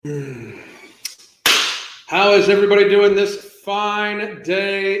How is everybody doing this fine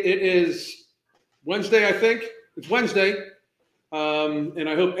day? It is Wednesday, I think. It's Wednesday. And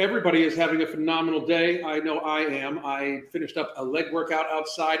I hope everybody is having a phenomenal day. I know I am. I finished up a leg workout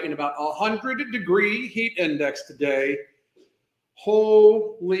outside in about 100-degree heat index today.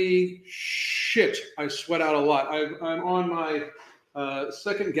 Holy shit. I sweat out a lot. I'm on my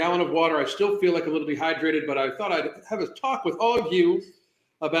second gallon of water. I still feel like a little dehydrated, but I thought I'd have a talk with all of you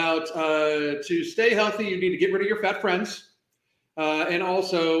about to stay healthy, you need to get rid of your fat friends and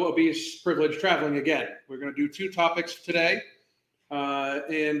also obese privilege traveling again. We're going to do two topics today,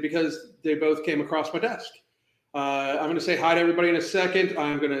 and because they both came across my desk. I'm going to say hi to everybody in a second.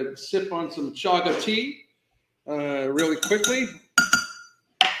 I'm going to sip on some chaga tea really quickly.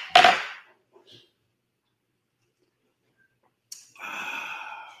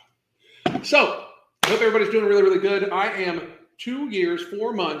 So, I hope everybody's doing really, really good. I am 2 years,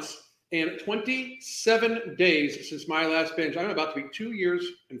 4 months, and 27 days since my last binge. I'm about to be 2 years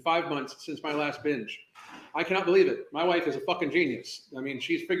and 5 months since my last binge. I cannot believe it. My wife is a fucking genius. I mean,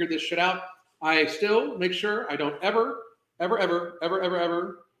 she's figured this shit out. I still make sure I don't ever think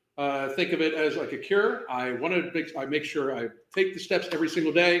of it as like a cure. I make sure I take the steps every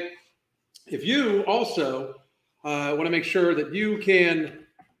single day. If you also want to make sure that you can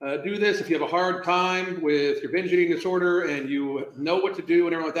do this, if you have a hard time with your binge eating disorder and you know what to do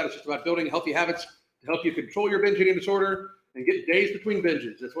and everything like that, it's just about building healthy habits to help you control your binge eating disorder and get days between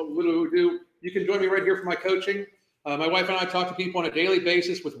binges. That's what we literally do. You can join me right here for my coaching. My wife and I talk to people on a daily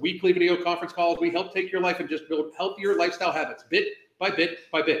basis with weekly video conference calls. We help take your life and just build healthier lifestyle habits bit by bit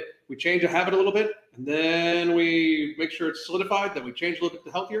by bit. We change a habit a little bit, and then we make sure it's solidified. Then we change a little bit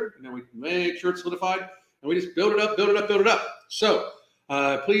to healthier, and then we make sure it's solidified, and we just build it up. So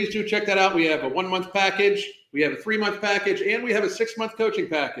please do check that out. We have a 1 month package, we have a 3 month package, and we have a 6 month coaching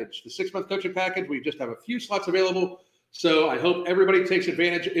package. The 6 month coaching package, we just have a few slots available. So I hope everybody takes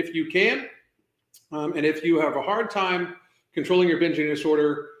advantage if you can. And if you have a hard time controlling your binge eating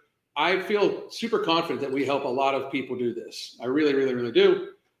disorder, I feel super confident that we help a lot of people do this. I really, really, really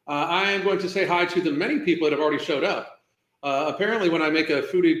do. I am going to say hi to the many people that have already showed up. Apparently, when I make a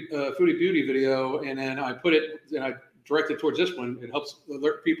foodie beauty video and then I put it and I directed towards this one, it helps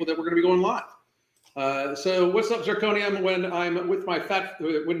alert people that we're going to be going live. So what's up, Zirconium? When I'm with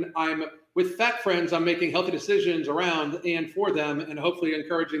fat friends, I'm making healthy decisions around and for them, and hopefully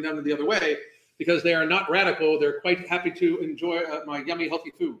encouraging them the other way because they are not radical. They're quite happy to enjoy my yummy,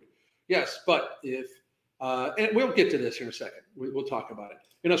 healthy food. Yes, but if and we'll get to this in a second. We'll talk about it.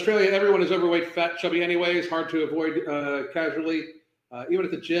 In Australia, everyone is overweight, fat, chubby anyway. It's hard to avoid casually. Even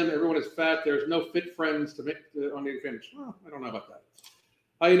at the gym, everyone is fat. There's no fit friends to make on the advantage. Oh, I don't know about that.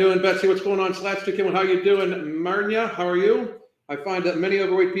 How you doing, Betsy? What's going on? Slapstick Kim, how you doing? Marnia, how are you? I find that many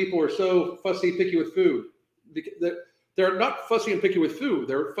overweight people are so fussy, picky with food. They're not fussy and picky with food.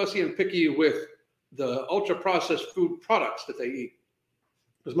 They're fussy and picky with the ultra-processed food products that they eat.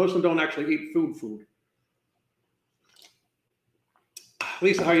 Because most of them don't actually eat food.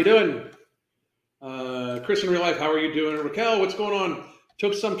 Lisa, how you doing? Chris in real life, how are you doing? Raquel, what's going on?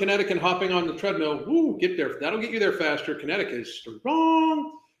 Took some Kinetic and hopping on the treadmill. Woo, get there. That'll get you there faster. Kinetic is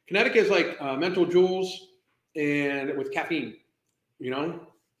strong. Kinetic is like mental jewels and with caffeine. You know,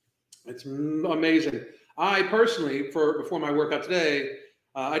 it's amazing. I personally, before my workout today,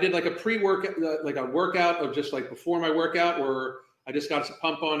 I did like a pre-workout, like a workout of just like before my workout where I just got some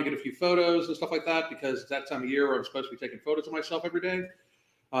pump on to get a few photos and stuff like that because it's that time of year where I'm supposed to be taking photos of myself every day.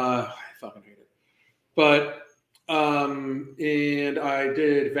 I fucking hate it. But, and I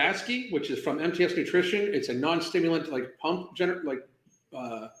did Vasky, which is from MTS Nutrition. It's a non-stimulant, like pump, it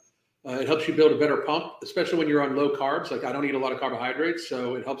helps you build a better pump, especially when you're on low carbs. Like I don't eat a lot of carbohydrates,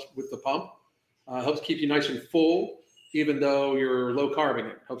 so it helps with the pump. Helps keep you nice and full, even though you're low carbing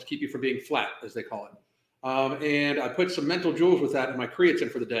it. Helps keep you from being flat, as they call it. And I put some mental jewels with that in my creatine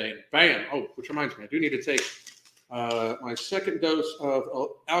for the day. Bam! Oh, which reminds me, I do need to take my second dose of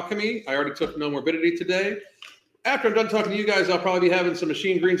Alchemy. I already took No Morbidity today. After I'm done talking to you guys, I'll probably be having some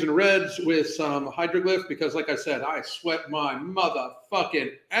Machine Greens and Reds with some Hydroglyph because, like I said, I sweat my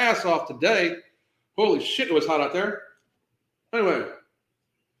motherfucking ass off today. Holy shit, it was hot out there. Anyway.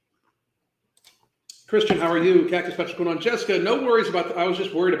 Christian, how are you? Cactus Patch, what's going on? Jessica, no worries about I was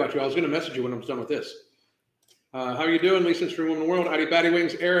just worried about you. I was going to message you when I'm done with this. How are you doing? Lisa's from Woman in the World. Addy Batty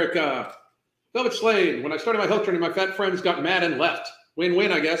Wings. Erica. Velvet Slade. When I started my health journey, my fat friends got mad and left.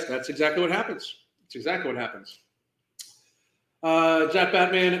 Win-win, I guess. That's exactly what happens. It's exactly what happens. Jack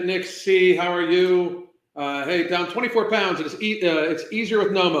Batman, Nick C, how are you? Hey, down 24 pounds. It's easier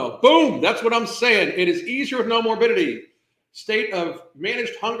with Nomo. Boom! That's what I'm saying. It is easier with no morbidity. state of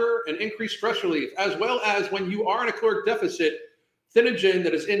managed hunger and increased stress relief, as well as when you are in a caloric deficit, Thinogen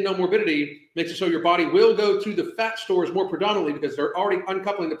that is in No Morbidity makes it so your body will go to the fat stores more predominantly because they're already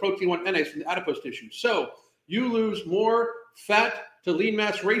uncoupling the protein 1 NAs from the adipose tissue. So you lose more fat to lean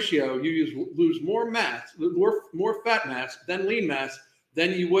mass ratio. You lose more mass, more fat mass than lean mass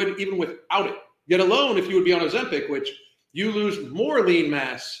than you would even without it. Yet alone, if you would be on Ozempic, which you lose more lean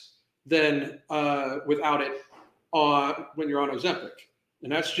mass than without it when you're on Ozempic.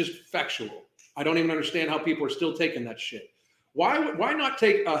 And that's just factual. I don't even understand how people are still taking that shit. Why not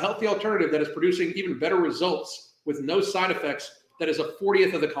take a healthy alternative that is producing even better results with no side effects that is a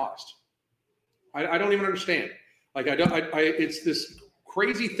 40th of the cost? I don't even understand. Like it's this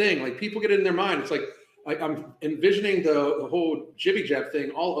crazy thing. Like people get it in their mind. It's like I'm envisioning the whole jibby jab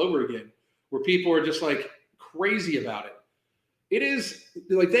thing all over again, where people are just like crazy about it. It is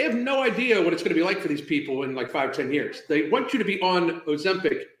like they have no idea what it's going to be like for these people in like 5-10 years. They want you to be on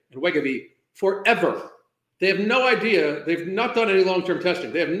Ozempic and Wegovy forever. They have no idea. They've not done any long-term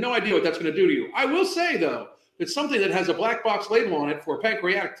testing. They have no idea what that's going to do to you. I will say, though, it's something that has a black box label on it for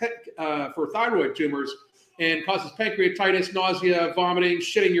for thyroid tumors and causes pancreatitis, nausea, vomiting,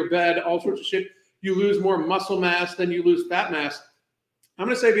 shitting your bed, all sorts of shit. You lose more muscle mass than you lose fat mass. I'm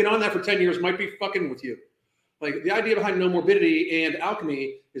going to say being on that for 10 years might be fucking with you. Like the idea behind No Morbidity and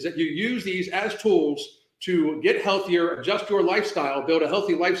Alchemy is that you use these as tools to get healthier, adjust your lifestyle, build a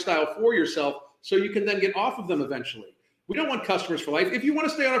healthy lifestyle for yourself, so you can then get off of them eventually. We don't want customers for life. If you want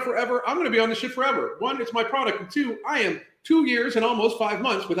to stay on it forever, I'm going to be on this shit forever. One, it's my product. And two, I am 2 years and almost 5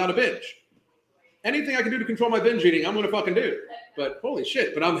 months without a binge. Anything I can do to control my binge eating, I'm going to fucking do. But holy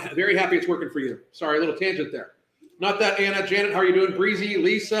shit, but I'm very happy it's working for you. Sorry, a little tangent there. Not that, Anna. Janet, how are you doing? Breezy,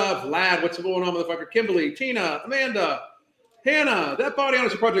 Lisa, Vlad, what's going on, motherfucker? Kimberly, Tina, Amanda, Hannah, that Body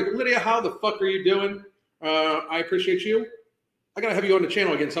Honesty Project. Lydia, how the fuck are you doing? I appreciate you. I got to have you on the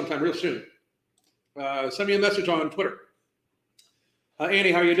channel again sometime real soon. Send me a message on Twitter.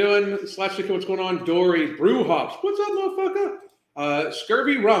 Annie, how you doing? Slapstick, what's going on? Dory, Brew Hops, what's up, motherfucker?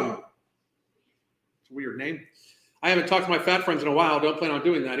 Scurvy Rum. It's a weird name. I haven't talked to my fat friends in a while. Don't plan on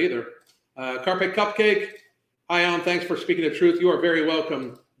doing that either. Carpe Cupcake. Hi, Alan. Thanks for speaking the truth. You are very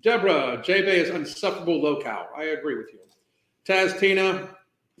welcome. Deborah, J-Bay is insufferable low-cow. I agree with you. Taz, Tina,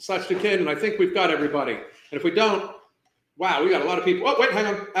 Slapstick Kid, and I think we've got everybody. And if we don't, wow, we got a lot of people. Oh, wait, hang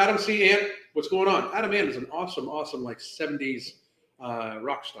on. Adam C. Ant. What's going on? Adam Ant is an awesome, like 70s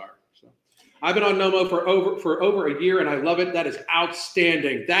rock star. So I've been on Nomo for over a year, and I love it. That is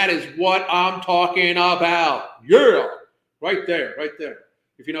outstanding. That is what I'm talking about. Yeah, right there.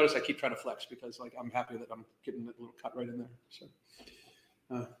 If you notice, I keep trying to flex because like I'm happy that I'm getting that little cut right in there. So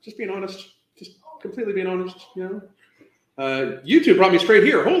just being honest, just completely being honest. You know, YouTube brought me straight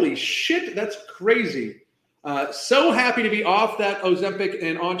here. Holy shit, that's crazy. So happy to be off that Ozempic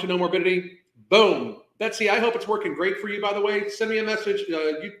and onto No Morbidity. Boom. Betsy, I hope it's working great for you, by the way. Send me a message.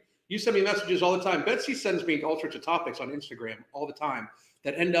 You send me messages all the time. Betsy sends me all sorts of topics on Instagram all the time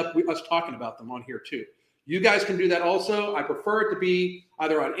that end up with us talking about them on here too. You guys can do that also. I prefer it to be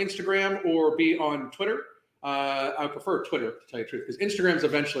either on Instagram or be on Twitter. I prefer Twitter, to tell you the truth, because Instagram's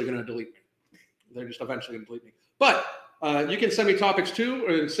eventually going to delete me. They're just eventually going to delete me. But you can send me topics too,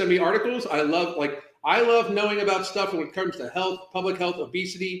 and send me articles. I love knowing about stuff when it comes to health, public health,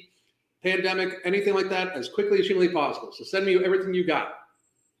 obesity, pandemic, anything like that, as quickly as humanly possible. So send me everything you got.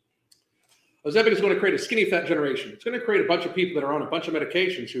 Ozempic is going to create a skinny fat generation. It's going to create a bunch of people that are on a bunch of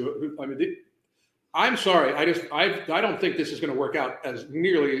medications I'm sorry. I don't think this is going to work out as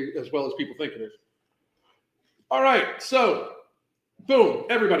nearly as well as people think it is. All right. So, boom.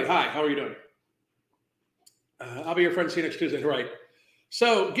 Everybody, hi. How are you doing? I'll be your friend. See you next Tuesday. Right.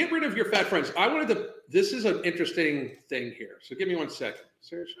 So, get rid of your fat friends. This is an interesting thing here. So, give me 1 second.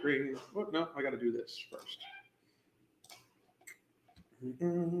 Share screen. Oh, no, I got to do this first.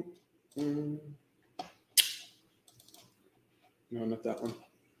 No, not that one.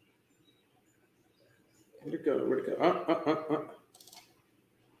 Where'd it go?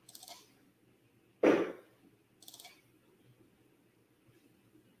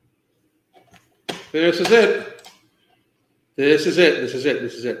 This is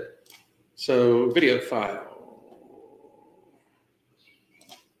it. So video file.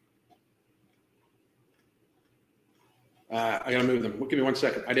 I gotta move them. Give me 1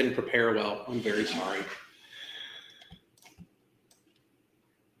 second. I didn't prepare well. I'm very sorry.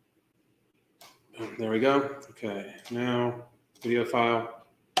 There we go. Okay, now video file.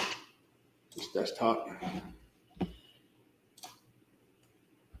 This desktop.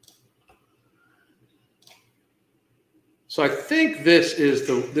 So I think this is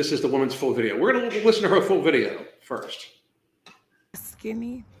the woman's full video. We're gonna listen to her full video first.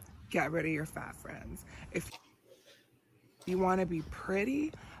 skinny, get rid of your fat friends. If you want to be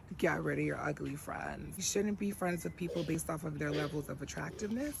pretty, get rid of your ugly friends. You shouldn't be friends with people based off of their levels of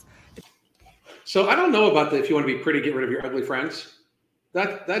attractiveness. So I don't know about the if you want to be pretty, get rid of your ugly friends.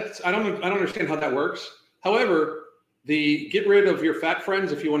 That's I don't understand how that works. However, the get rid of your fat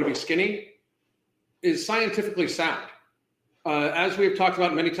friends if you want to be skinny is scientifically sound. As we have talked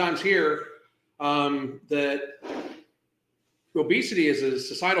about many times here, that obesity is a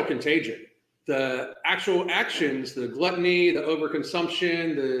societal contagion. The actual actions, the gluttony, the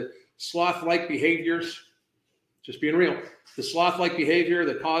overconsumption, the sloth-like behaviors, just being real, the sloth-like behavior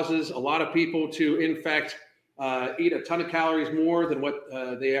that causes a lot of people to, in fact, eat a ton of calories more than what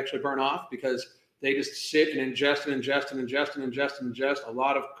they actually burn off because they just sit and ingest a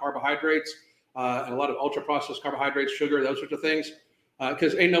lot of carbohydrates and a lot of ultra-processed carbohydrates, sugar, those sorts of things,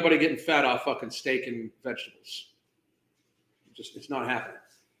 because ain't nobody getting fat off fucking steak and vegetables. It's not happening.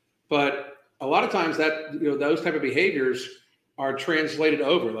 But a lot of times that those type of behaviors are translated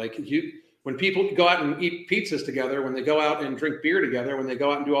over. Like when people go out and eat pizzas together, when they go out and drink beer together, when they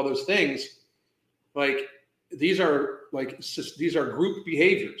go out and do all those things, like these are group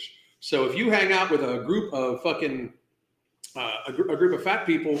behaviors. So if you hang out with a group of fucking a group of fat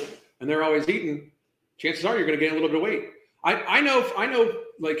people and they're always eating, chances are you're going to gain a little bit of weight. I know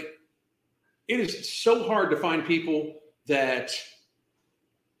like it is so hard to find people that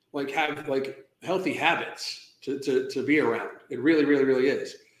like have like healthy habits to be around. It really, really, really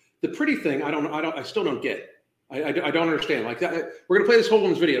is. The pretty thing, I still don't get. I don't understand. Like that, we're gonna play this whole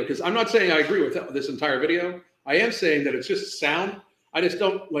woman's video because I'm not saying I agree with this entire video. I am saying that it's just sound. I just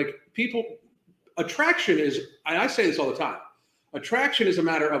don't like people. Attraction is, and I say this all the time. Attraction is a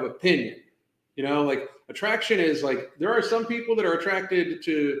matter of opinion. Like attraction is like there are some people that are attracted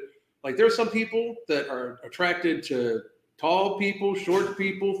to, like there are some people that are attracted to tall people, short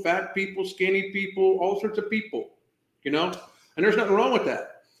people, fat people, skinny people, all sorts of people, and there's nothing wrong with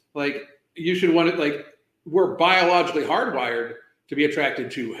that. Like you should want it, like we're biologically hardwired to be attracted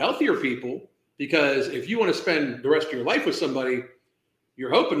to healthier people because if you want to spend the rest of your life with somebody,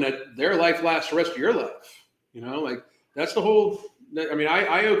 you're hoping that their life lasts the rest of your life. Like that's the whole, I mean,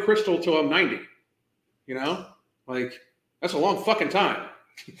 I owe Crystal till I'm 90, like that's a long fucking time.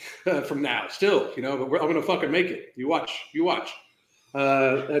 From now still, but I'm going to fucking make it. You watch.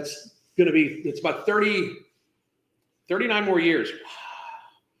 That's going to be, it's about 39 more years.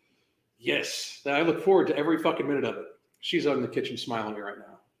 Yes. I look forward to every fucking minute of it. She's on the kitchen smiling at me right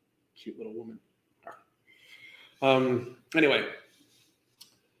now. Cute little woman. Anyway,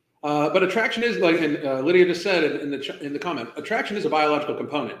 but attraction is like, and Lydia just said in the comment, attraction is a biological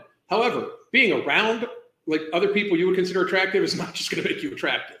component. However, being around like other people you would consider attractive is not just going to make you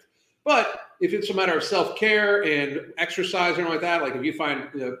attractive. But if it's a matter of self-care and exercise and all like that, like if you find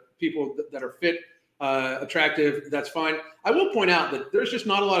people that are fit attractive, that's fine. I will point out that there's just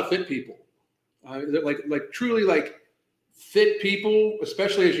not a lot of fit people. Like truly like fit people,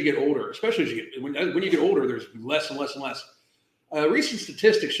 especially as you get older. Especially as you get when you get older, there's less and less and less. Recent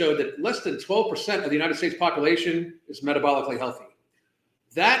statistics showed that less than 12% of the United States population is metabolically healthy.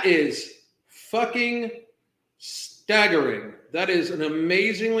 That is fucking staggering. That is an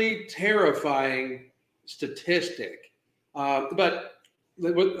amazingly terrifying statistic. But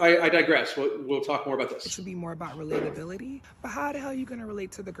I digress. We'll talk more about this. It should be more about relatability. But how the hell are you going to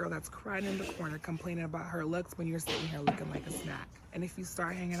relate to the girl that's crying in the corner, complaining about her looks when you're sitting here looking like a snack? And if you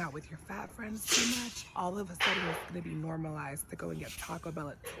start hanging out with your fat friends too much, all of a sudden it's going to be normalized to go and get Taco Bell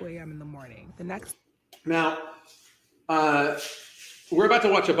at 2 a.m. in the morning. Now, we're about to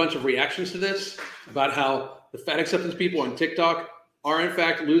watch a bunch of reactions to this about how the fat acceptance people on TikTok are in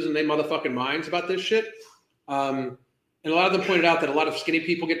fact losing their motherfucking minds about this shit. And a lot of them pointed out that a lot of skinny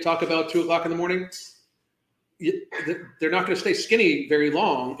people get Taco Bell at 2 o'clock in the morning. They're not going to stay skinny very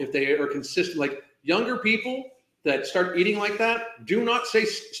long if they are consistent. Like younger people that start eating like that do not stay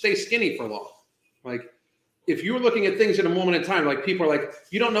skinny for long. Like if you're looking at things in a moment in time, like people are like,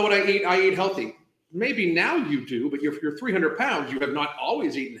 you don't know what I eat healthy. Maybe now you do, but if you're 300 pounds, you have not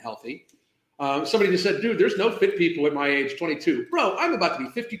always eaten healthy. Somebody just said, dude, there's no fit people at my age, 22. Bro, I'm about to be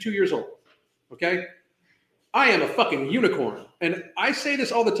 52 years old, okay? I am a fucking unicorn. And I say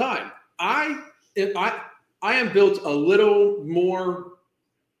this all the time. I am built a little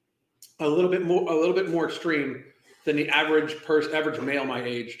bit more extreme than the average male my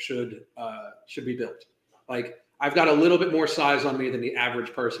age should be built. Like, I've got a little bit more size on me than the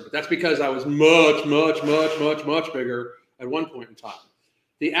average person, but that's because I was much bigger at one point in time.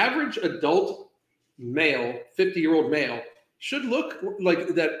 The average adult male, 50-year-old male, should look like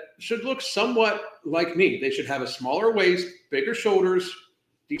that, should look somewhat like me. They should have a smaller waist, bigger shoulders,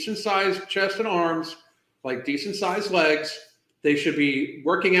 decent sized chest and arms, like decent sized legs. They should be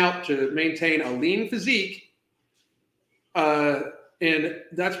working out to maintain a lean physique. And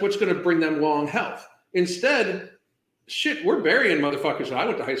that's what's going to bring them long health. Instead, shit, we're burying motherfuckers that I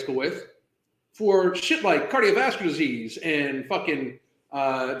went to high school with for shit like cardiovascular disease and fucking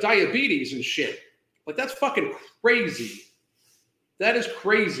diabetes and shit. Like, that's fucking crazy. That is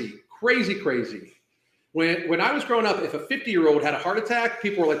crazy, crazy, crazy. When I was growing up, if a 50-year-old had a heart attack,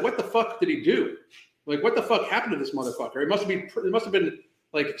 people were like, what the fuck did he do? Like, what the fuck happened to this motherfucker? It must have been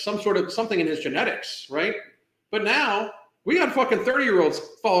like some sort of something in his genetics, right? But now we got fucking 30-year-olds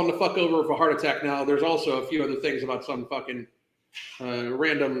falling the fuck over for a heart attack now. There's also a few other things about some fucking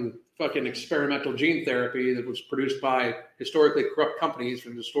random fucking experimental gene therapy that was produced by historically corrupt companies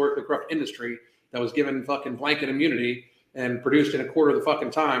from historically corrupt industry that was given fucking blanket immunity and produced in a quarter of the fucking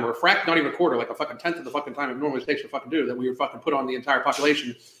time, or not even a quarter, like a fucking tenth of the fucking time it normally takes to fucking do, that we were fucking put on the entire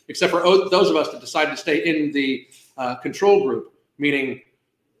population, except for those of us that decided to stay in the control group, meaning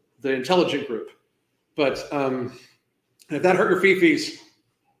the intelligent group. But if that hurt your fifis,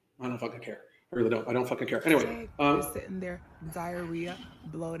 I don't fucking care. I really don't. I don't fucking care. Anyway. You're sitting there, diarrhea,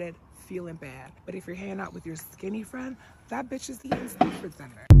 bloated, feeling bad. But if you're hanging out with your skinny friend, that bitch is eating Stanford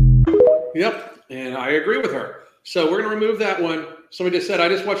Center. Yep, and I agree with her. So we're going to remove that one. Somebody just said, I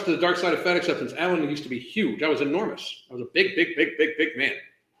just watched The Dark Side of Fat Acceptance. Alan used to be huge. I was enormous. I was a big, big, big, big, big man.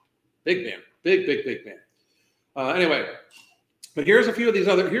 Big man. Big, big, big man. Anyway, but here's a few of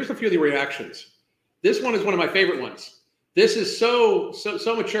the reactions. This one is one of my favorite ones. This is so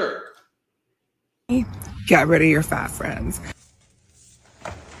mature. Get rid of your fat friends.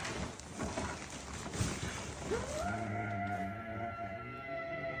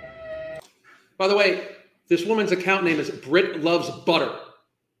 By the way, this woman's account name is Brit Loves Butter.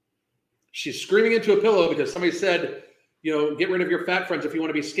 She's screaming into a pillow because somebody said, get rid of your fat friends if you want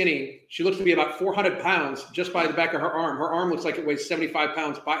to be skinny. She looks to be about 400 pounds just by the back of her arm. Her arm looks like it weighs 75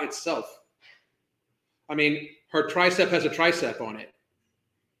 pounds by itself. I mean, her tricep has a tricep on it.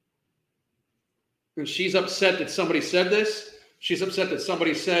 And she's upset that somebody said this. She's upset that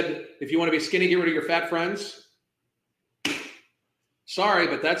somebody said, if you want to be skinny, get rid of your fat friends. Sorry,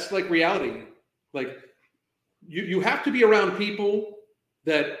 but that's like reality. Like, you have to be around people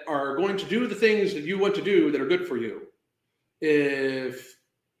that are going to do the things that you want to do that are good for you. It's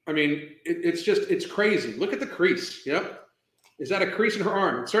crazy. Look at the crease. Yep. Is that a crease in her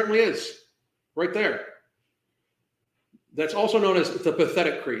arm? It certainly is. Right there. That's also known as the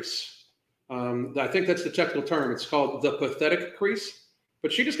pathetic crease. I think that's the technical term. It's called the pathetic crease.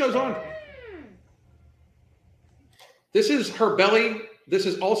 But she just goes on. This is her belly. This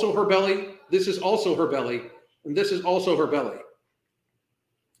is also her belly. This is also her belly. And this is also her belly.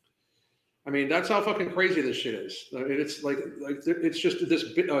 I mean, that's how fucking crazy this shit is. It's like it's just this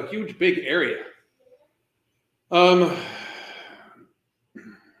huge, big area.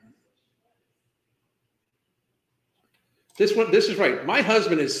 This is right. My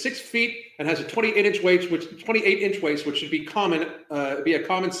husband is 6 feet and has a 28-inch waist, which should be be a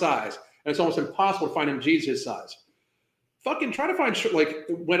common size. And it's almost impossible to find MGs his size. Fucking try to find like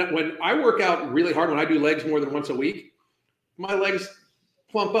when I work out really hard, when I do legs more than once a week, my legs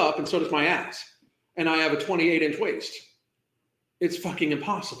plump up and so does my ass. And I have a 28-inch waist. It's fucking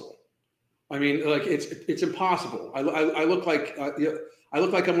impossible. I mean, like it's impossible. I look like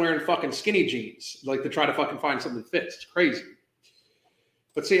I'm wearing fucking skinny jeans, like to try to fucking find something that fits. It's crazy.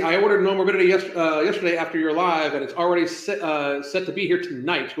 But see, I ordered No Morbidity yesterday after your live, and it's already set to be here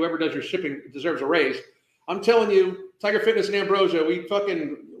tonight. Whoever does your shipping deserves a raise. I'm telling you, Tiger Fitness and Ambrosia,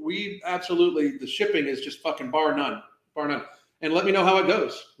 we absolutely, the shipping is just fucking bar none. And let me know how it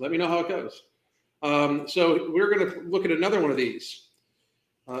goes. So we're going to look at another one of these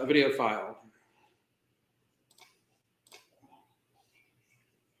video file.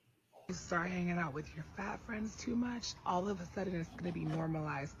 You start hanging out with your fat friends too much, all of a sudden it's going to be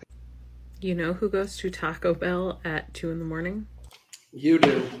normalized. You know who goes to Taco Bell at 2 a.m? You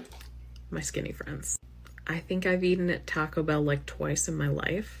do. My skinny friends. I think I've eaten at Taco Bell like twice in my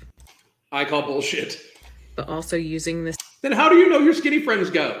life. I call bullshit. But also using this. Then how do you know your skinny friends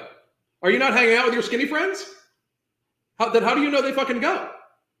go? Are you not hanging out with your skinny friends? How do you know they fucking go?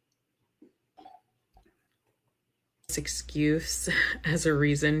 This excuse as a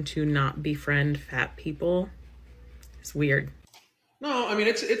reason to not befriend fat people is weird. No, I mean,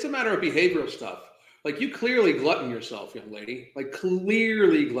 it's a matter of behavioral stuff. Like, you clearly glutton yourself, young lady. Like,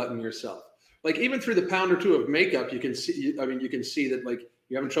 clearly glutton yourself. Like, even through the pound or two of makeup, you can see that, like,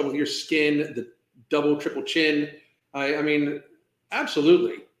 you're having trouble with your skin, the double, triple chin. I mean,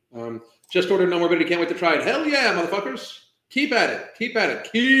 absolutely. Just ordered no morbidity. Can't wait to try it. Hell yeah, motherfuckers. Keep at it. Keep at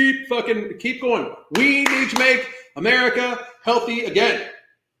it. Keep going. We need to make America healthy again.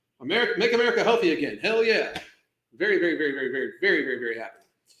 Make America healthy again. Hell yeah. Very, very, very, very, very, very, very, very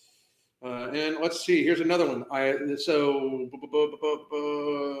happy. And let's see. Here's another one.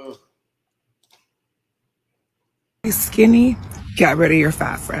 Skinny, get rid of your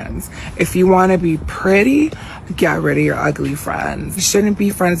fat friends. If you want to be pretty, get rid of your ugly friends. You shouldn't be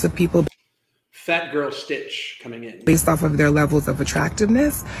friends with people Fat girl Stitch coming in. based off of their levels of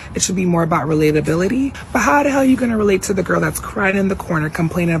attractiveness. It should be more about relatability. But how the hell are you going to relate to the girl that's crying in the corner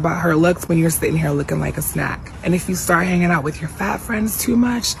complaining about her looks when you're sitting here looking like a snack? And if you start hanging out with your fat friends too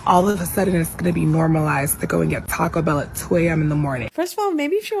much, all of a sudden it's going to be normalized to go and get Taco Bell at 2 a.m. in the morning. First of all,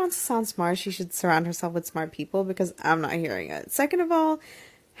 maybe if she wants to sound smart, she should surround herself with smart people, because I'm not hearing it. Second of all,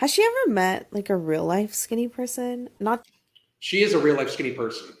 has she ever met like a real life skinny person? She is a real life skinny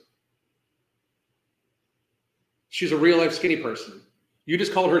person. She's a real life skinny person. You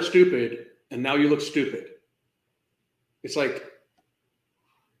just called her stupid, and now you look stupid. It's like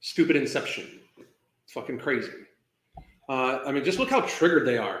stupid inception. It's fucking crazy. I mean, just look how triggered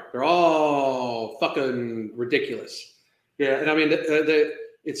they are. They're all fucking ridiculous. Yeah, and I mean,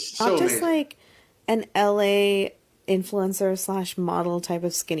 it's so not just amazing. like an LA influencer / model type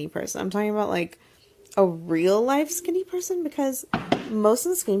of skinny person. I'm talking about like a real life skinny person, because most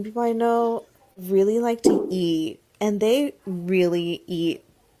of the skinny people I know really like to eat, and they really eat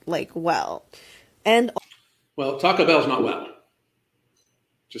like well. And well, Taco Bell's not well.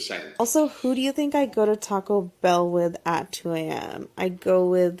 Just saying. Also, who do you think I go to Taco Bell with at 2 a.m.? I go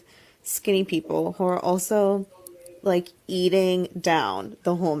with skinny people who are also like eating down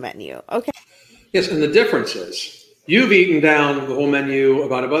the whole menu. Okay. Yes, and the difference is you've eaten down the whole menu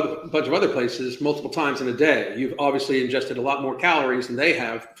about a bunch of other places multiple times in a day. You've obviously ingested a lot more calories than they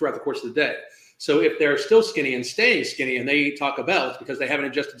have throughout the course of the day. So if they're still skinny and staying skinny and they eat Taco Bell, it's because they haven't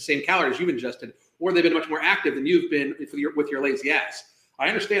ingested the same calories you've ingested, or they've been much more active than you've been with your lazy ass. I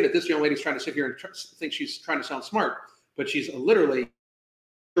understand that this young lady's trying to sit here and think she's trying to sound smart, but she's literally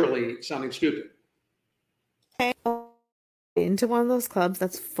sounding stupid. Okay. Into one of those clubs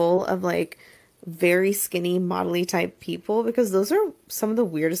that's full of like very skinny modelly type people, because those are some of the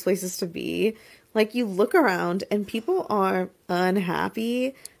weirdest places to be. Like, you look around and people are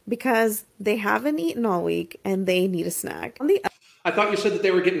unhappy because they haven't eaten all week and they need a snack. I thought you said that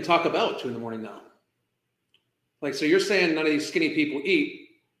they were getting Taco Bell at 2 a.m. though. Like, so you're saying none of these skinny people eat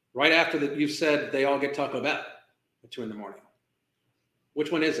right after that you've said they all get Taco Bell at 2 a.m.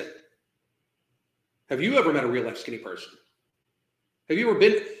 Which one is it? Have you ever met a real life skinny person? Have you ever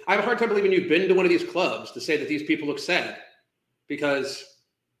been? I have a hard time believing you've been to one of these clubs to say that these people look sad, because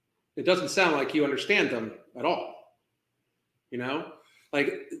it doesn't sound like you understand them at all. You know,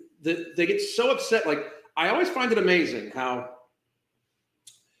 like they get so upset. Like, I always find it amazing how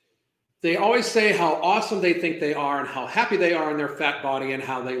they always say how awesome they think they are and how happy they are in their fat body and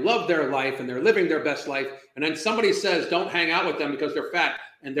how they love their life and they're living their best life. And then somebody says, don't hang out with them because they're fat,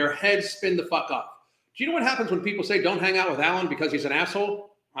 and their heads spin the fuck off. Do you know what happens when people say, don't hang out with Alan because he's an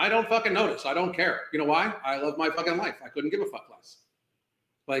asshole? I don't fucking notice. I don't care. You know why? I love my fucking life. I couldn't give a fuck less.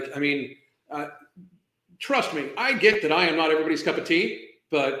 Like, I mean, trust me, I get that I am not everybody's cup of tea,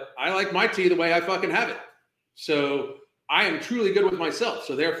 but I like my tea the way I fucking have it. So I am truly good with myself.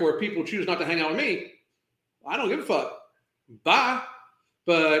 So therefore, if people choose not to hang out with me, I don't give a fuck. Bye.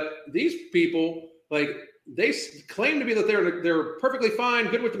 But these people, like, they claim to be that they're perfectly fine,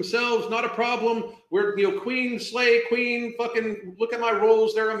 good with themselves, not a problem. We're, queen, slay, queen, fucking look at my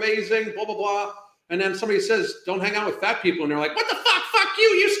rolls, they're amazing, blah, blah, blah. And then somebody says, don't hang out with fat people. And they're like, what the fuck? Fuck you,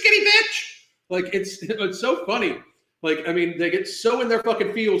 you skinny bitch. Like, it's so funny. Like, I mean, they get so in their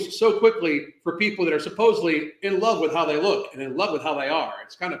fucking feels so quickly for people that are supposedly in love with how they look and in love with how they are.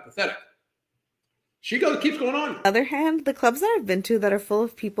 It's kind of pathetic. Keeps going on. On the other hand, the clubs that I've been to that are full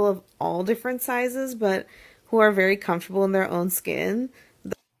of people of all different sizes, but who are very comfortable in their own skin.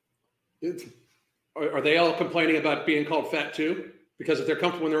 Are they all complaining about being called fat too? Because if they're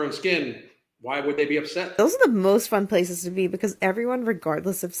comfortable in their own skin, why would they be upset? Those are the most fun places to be, because everyone,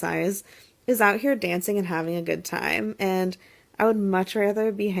 regardless of size, is out here dancing and having a good time. And I would much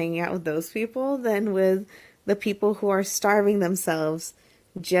rather be hanging out with those people than with the people who are starving themselves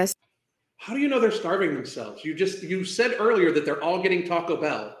just. How do you know they're starving themselves? You said earlier that they're all getting Taco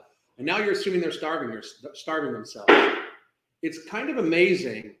Bell, and now you're assuming they're starving themselves. It's kind of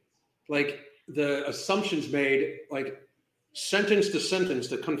amazing, like the assumptions made, like sentence to sentence,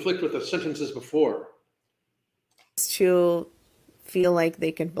 that conflict with the sentences before. To feel like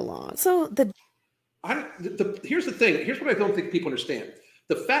they can belong. So Here's the thing. Here's what I don't think people understand.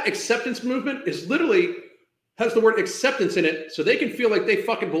 The fat acceptance movement is literally has the word acceptance in it, so they can feel like they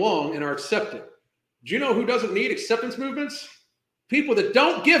fucking belong and are accepted. Do you know who doesn't need acceptance movements? People that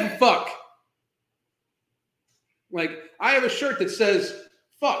don't give a fuck. Like, I have a shirt that says,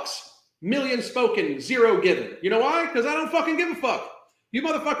 fucks, million spoken, zero given. You know why? Because I don't fucking give a fuck. You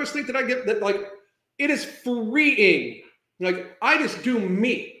motherfuckers think that I give that, like, it is freeing. Like, I just do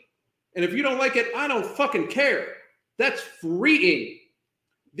me. And if you don't like it, I don't fucking care. That's freeing.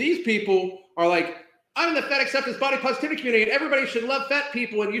 These people are like, I'm in the fat acceptance body positivity community, and everybody should love fat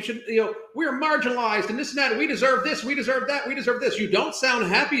people, and you should, we're marginalized, and this and that, and we deserve this, we deserve that, we deserve this. You don't sound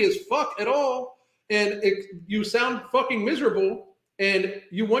happy as fuck at all, and you sound fucking miserable, and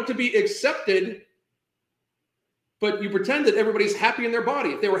you want to be accepted, but you pretend that everybody's happy in their body.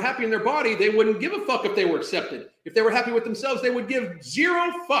 If they were happy in their body, they wouldn't give a fuck if they were accepted. If they were happy with themselves, they would give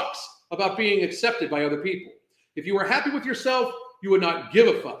zero fucks about being accepted by other people. If you were happy with yourself, you would not give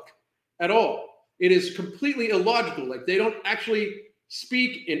a fuck at all. It is completely illogical. Like, they don't actually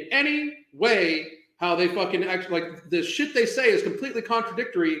speak in any way how they fucking act. Like, the shit they say is completely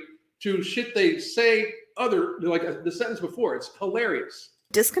contradictory to shit they say like the sentence before. It's hilarious.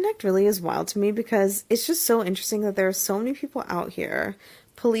 Disconnect really is wild to me because it's just so interesting that there are so many people out here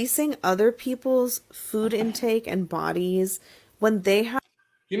policing other people's food intake and bodies when they have.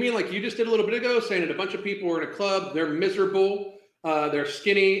 You mean like you just did a little bit ago, saying that a bunch of people were in a club, they're miserable, they're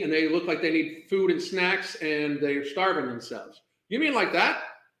skinny, and they look like they need food and snacks, and they're starving themselves. You mean like that?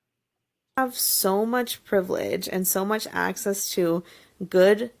 Have so much privilege and so much access to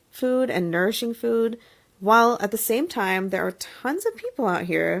good food and nourishing food, while at the same time there are tons of people out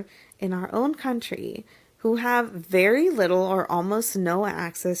here in our own country who have very little or almost no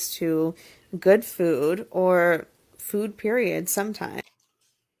access to good food or food period sometimes.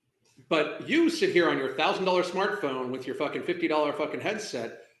 But you sit here on your $1,000 smartphone with your fucking $50 fucking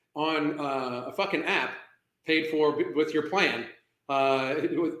headset on a fucking app paid for with your plan,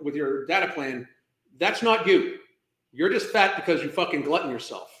 with your data plan. That's not you. You're just fat because you fucking glutton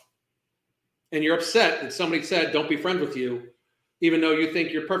yourself. And you're upset that somebody said, don't be friends with you, even though you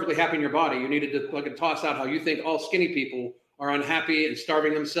think you're perfectly happy in your body. You needed to fucking toss out how you think all skinny people are unhappy and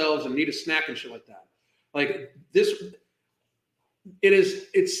starving themselves and need a snack and shit like that. Like this,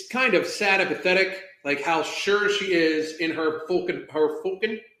 it's kind of sad and pathetic, like how sure she is in her fucking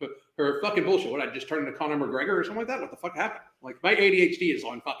bullshit. What, I just turned into Conor McGregor or something like that? What the fuck happened? Like, my ADHD is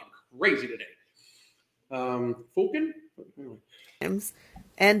on fucking crazy today. Fulkin? Anyway.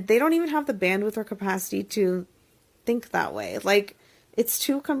 And they don't even have the bandwidth or capacity to think that way. Like, it's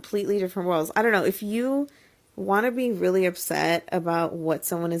two completely different worlds. I don't know. If you want to be really upset about what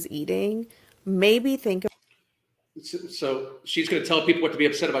someone is eating, maybe think about. So she's going to tell people what to be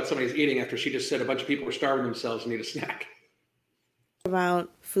upset about somebody's eating after she just said a bunch of people are starving themselves and need a snack.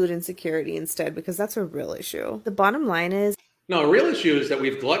 About food insecurity instead, because that's a real issue. The bottom line is. No, a real issue is that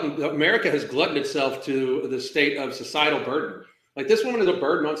America has gluttoned itself to the state of societal burden. Like, this woman is a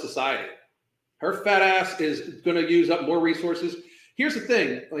burden on society. Her fat ass is going to use up more resources. Here's the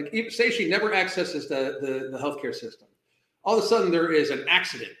thing, like, say she never accesses the healthcare system. All of a sudden there is an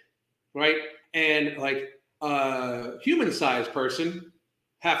accident, right? And like a human-sized person,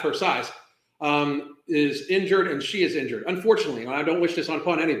 half her size, is injured and she is injured. Unfortunately, I don't wish this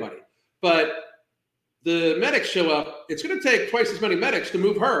upon anybody, but the medics show up. It's going to take twice as many medics to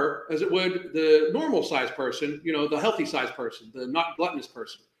move her as it would the normal sized person, the healthy sized person, the not gluttonous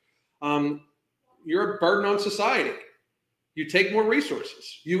person. You're a burden on society. You take more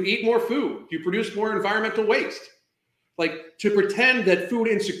resources. You eat more food. You produce more environmental waste. Like, to pretend that food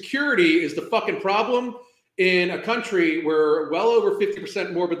insecurity is the fucking problem in a country where well over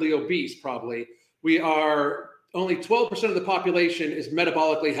 50% morbidly obese, probably, we are only 12% of the population is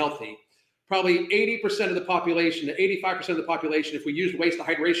metabolically healthy. Probably 80% of the population, 85% of the population, if we used waist to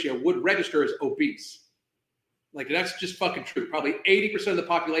height ratio, would register as obese. Like, that's just fucking true. Probably 80% of the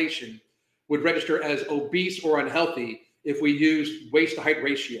population would register as obese or unhealthy if we used waist to height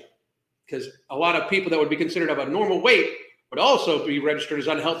ratio. Because a lot of people that would be considered of a normal weight would also be registered as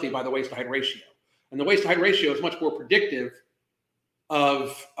unhealthy by the waist to height ratio. And the waist to height ratio is much more predictive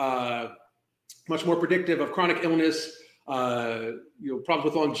of chronic illness, problems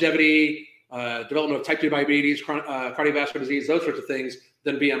with longevity, development of type 2 diabetes, cardiovascular disease, those sorts of things,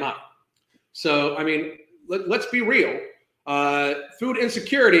 than BMI. So, I mean, let's be real. Food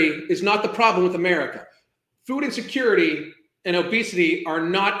insecurity is not the problem with America. Food insecurity and obesity are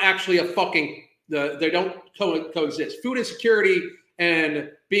not actually they don't coexist. Food insecurity and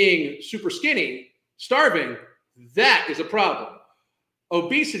being super skinny, starving, that is a problem.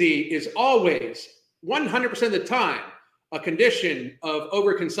 Obesity is always 100% of the time a condition of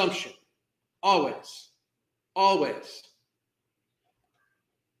overconsumption. Always. Always.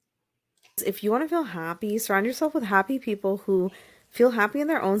 If you want to feel happy, surround yourself with happy people who feel happy in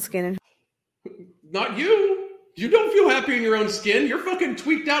their own skin. And not you. You don't feel happy in your own skin. You're fucking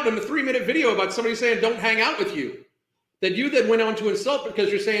tweaked out in a 3-minute video about somebody saying don't hang out with you. That you then went on to insult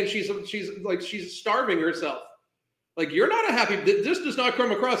because you're saying she's starving herself. Like, you're not a happy, this does not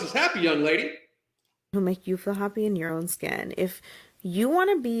come across as happy, young lady. Who make you feel happy in your own skin. If you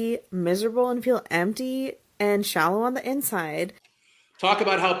want to be miserable and feel empty and shallow on the inside. Talk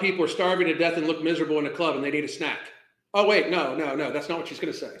about how people are starving to death and look miserable in a club and they need a snack. Oh, wait, no. That's not what she's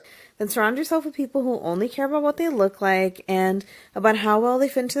going to say. Then surround yourself with people who only care about what they look like and about how well they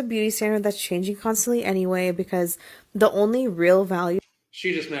fit into the beauty standard that's changing constantly anyway, because the only real value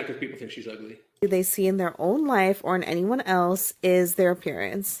she's just mad because people think she's ugly. They see in their own life or in anyone else is their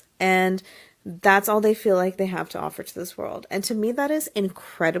appearance. And that's all they feel like they have to offer to this world. And to me, that is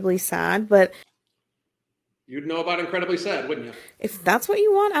incredibly sad. But you'd know about incredibly sad, wouldn't you? If that's what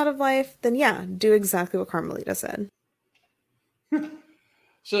you want out of life, then yeah, do exactly what Carmelita said.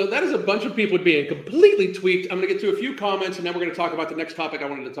 So that is a bunch of people being completely tweaked. I'm going to get to a few comments, and then we're going to talk about the next topic I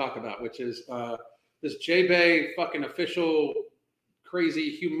wanted to talk about, which is this J-Bay fucking official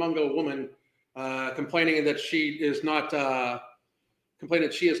crazy humongo woman complaining that she is not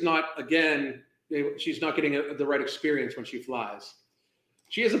again, she's not getting the right experience when she flies.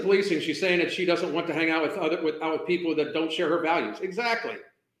 She isn't policing. She's saying that she doesn't want to hang out with people that don't share her values. Exactly.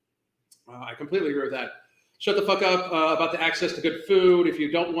 I completely agree with that. Shut the fuck up about the access to good food. If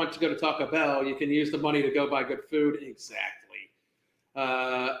you don't want to go to Taco Bell, you can use the money to go buy good food. Exactly.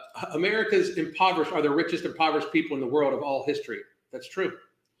 America's impoverished are the richest impoverished people in the world of all history. That's true.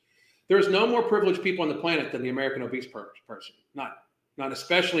 There's no more privileged people on the planet than the American obese person. Not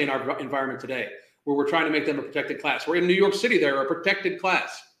especially in our environment today, where we're trying to make them a protected class. We're in New York City. They're a protected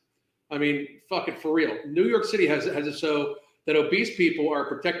class. I mean, fuck it, for real. New York City has it so that obese people are a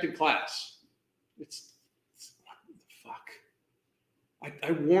protected class. It's what the fuck?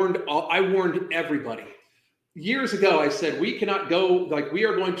 I warned everybody. Years ago, I said, we cannot go, we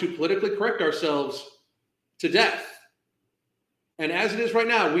are going to politically correct ourselves to death. And as it is right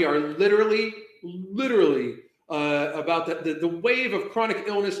now, we are literally about the wave of chronic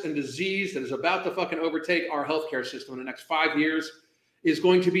illness and disease that is about to fucking overtake our healthcare system in the next 5 years is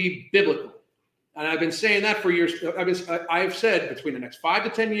going to be biblical. And I've been saying that for years. I've said between the next 5 to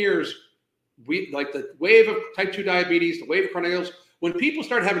 10 years, the wave of type 2 diabetes, the wave of chronic illness, when people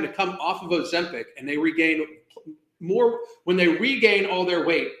start having to come off of Ozempic and they regain all their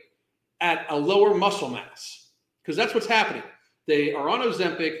weight at a lower muscle mass, because that's what's happening. They are on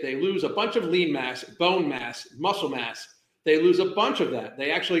Ozempic. They lose a bunch of lean mass, bone mass, muscle mass. They lose a bunch of that.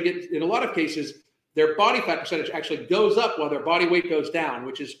 They actually get, in a lot of cases, their body fat percentage actually goes up while their body weight goes down,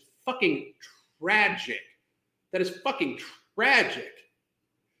 which is fucking tragic. That is fucking tragic.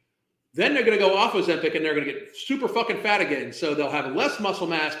 Then they're going to go off Ozempic and they're going to get super fucking fat again. So they'll have less muscle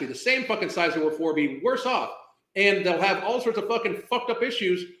mass, be the same fucking size they were before, be worse off. And they'll have all sorts of fucking fucked up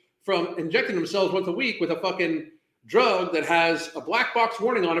issues from injecting themselves once a week with a fucking drug that has a black box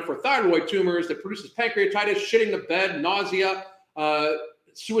warning on it for thyroid tumors, that produces pancreatitis, shitting the bed, nausea,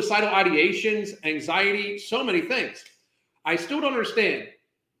 suicidal ideations, anxiety, so many things. I still don't understand.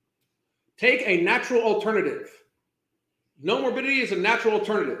 Take a natural alternative. No morbidity is a natural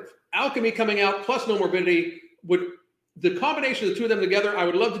alternative. Alchemy coming out plus no morbidity the combination of the two of them together, I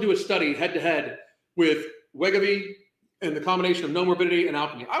would love to do a study head to head with Wegovy and the combination of no morbidity and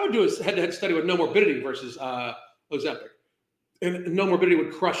alchemy. I would do a head to head study with no morbidity versus Ozempic. And no morbidity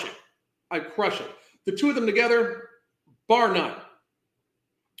would crush it. I'd crush it. The two of them together, bar none.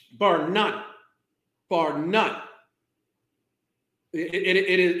 Bar none. Bar none. It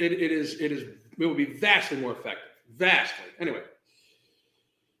would be vastly more effective. Vastly. Anyway.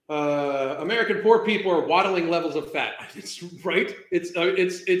 American poor people are waddling levels of fat. It's right.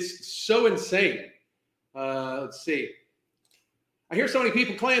 It's so insane. Let's see. I hear so many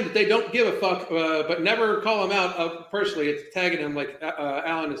people claim that they don't give a fuck, but never call them out personally. It's tagging them like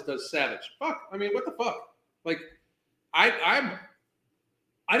Alan does Savage. Fuck. I mean, what the fuck? Like, I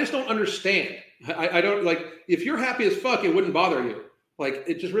just don't understand. I don't like. If you're happy as fuck, it wouldn't bother you. Like,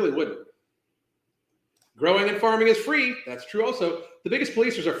 it just really wouldn't. Growing and farming is free. That's true also. The biggest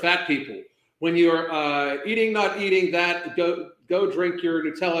policers are fat people. When you're eating, not eating that, go drink your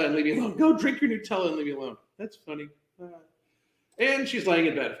Nutella and leave me alone. Go drink your Nutella and leave me alone. That's funny. And she's laying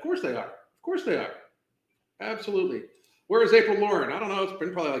in bed. Of course they are. Of course they are. Absolutely. Where is April Lauren? I don't know. It's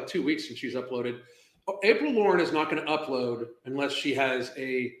been probably like 2 weeks since she's uploaded. April Lauren is not going to upload unless she has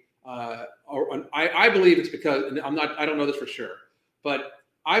a I believe it's because, and I don't know this for sure, but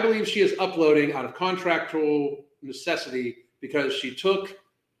I believe she is uploading out of contractual necessity because she took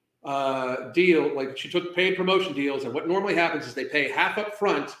she took paid promotion deals, and what normally happens is they pay half up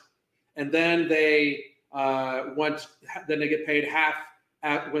front, and then they get paid half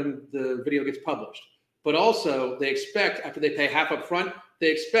when the video gets published. But also they expect, after they pay half up front, they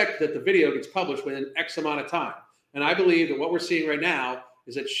expect that the video gets published within X amount of time. And I believe that what we're seeing right now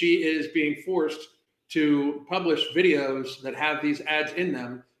is that she is being forced to publish videos that have these ads in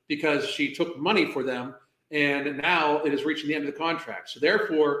them because she took money for them, and now it is reaching the end of the contract. So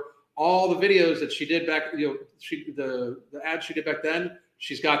therefore, all the videos that she did back, the ads she did back then,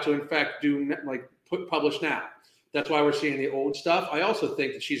 she's got to in fact publish now. That's why we're seeing the old stuff. I also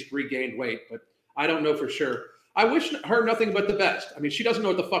think that she's regained weight, but I don't know for sure. I wish her nothing but the best. I mean, she doesn't know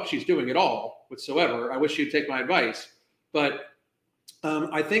what the fuck she's doing at all whatsoever. I wish she'd take my advice, but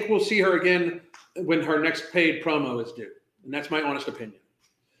I think we'll see her again when her next paid promo is due. And that's my honest opinion.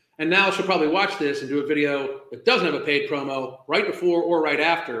 And now she'll probably watch this and do a video that doesn't have a paid promo right before or right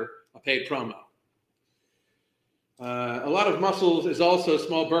after a paid promo. A lot of muscles is also a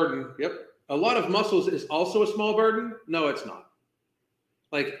small burden. Yep. A lot of muscles is also a small burden. No, it's not.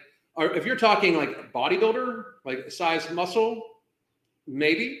 Like, if you're talking like bodybuilder, like size muscle,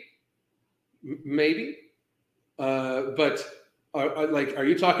 maybe. But are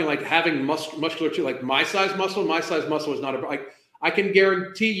you talking like having musculature, like my size muscle? My size muscle is not I can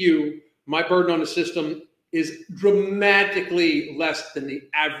guarantee you my burden on the system is dramatically less than the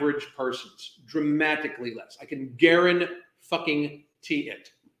average person's. Dramatically less. I can guarantee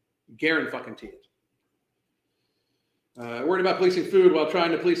it. Guarantee it. Worried about policing food while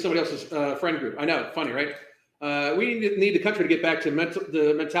trying to police somebody else's friend group. I know, funny, right? We need the country to get back to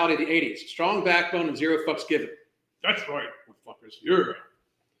the mentality of the 80s. Strong backbone and zero fucks given. That's right, motherfuckers. You're right.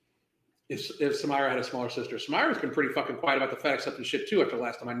 If Samira had a smaller sister. Samira's been pretty fucking quiet about the fat acceptance shit too after the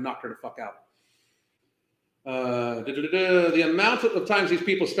last time I knocked her the fuck out. The amount of times these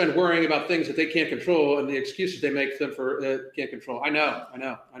people spend worrying about things that they can't control and the excuses they make them for can't control. I know.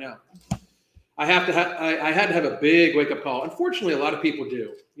 I had to have a big wake-up call. Unfortunately, a lot of people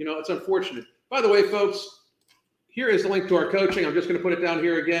do. It's unfortunate. By the way, folks, here is the link to our coaching. I'm just going to put it down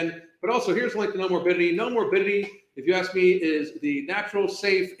here again. But also, here's the link to No Morbidity. No Morbidity, if you ask me, is the natural,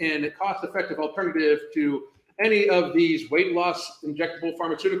 safe, and cost-effective alternative to any of these weight loss injectable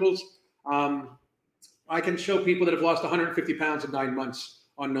pharmaceuticals. I can show people that have lost 150 pounds in 9 months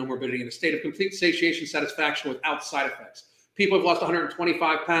on No Morbidity in a state of complete satiation, satisfaction without side effects. People have lost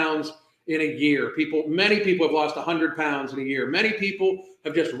 125 pounds in a year. Many people have lost 100 pounds in a year. Many people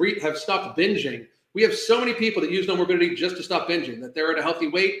have just have stopped binging. We have so many people that use No Morbidity just to stop binging, that they're at a healthy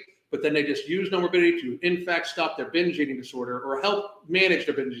weight, but then they just use No Morbidity to, in fact, stop their binge eating disorder or help manage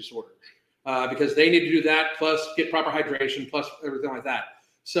their binge disorder because they need to do that, plus get proper hydration, plus everything like that.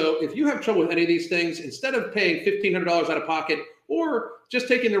 So if you have trouble with any of these things, instead of paying $1,500 out of pocket or just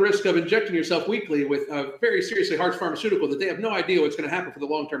taking the risk of injecting yourself weekly with a very seriously harsh pharmaceutical that they have no idea what's going to happen for the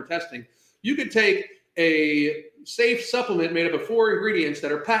long-term testing, you could take a safe supplement made up of 4 ingredients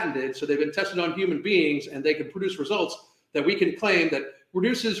that are patented, so they've been tested on human beings, and they can produce results that we can claim that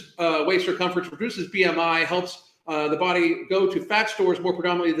reduces waist circumference, reduces BMI, helps the body go to fat stores more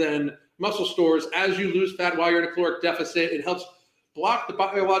predominantly than muscle stores. As you lose fat while you're in a caloric deficit, it helps block the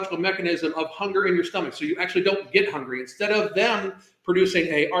biological mechanism of hunger in your stomach, so you actually don't get hungry. Instead of them producing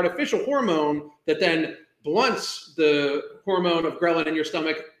an artificial hormone that then blunts the hormone of ghrelin in your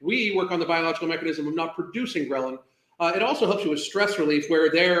stomach, we work on the biological mechanism of not producing ghrelin. It also helps you with stress relief,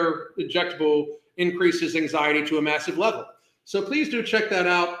 where their injectable increases anxiety to a massive level. So please do check that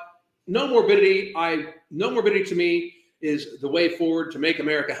out. No Morbidity. No Morbidity to me is the way forward to make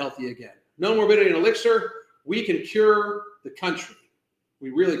America healthy again. No Morbidity and Elixir. We can cure the country. We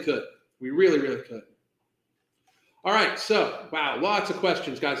really could. We really, really could. All right. So, wow, lots of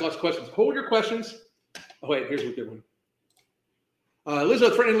questions, guys. Lots of questions. Hold your questions. Oh, wait, here's a good one.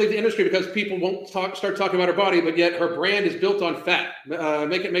 Lizzo threatening to leave the industry because people won't start talking about her body, but yet her brand is built on fat.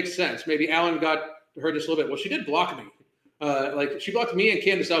 Make it make sense. Maybe Alan got her just a little bit. Well, she did block me. She blocked me and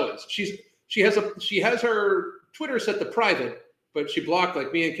Candace Owens. She has her Twitter set to private, but she blocked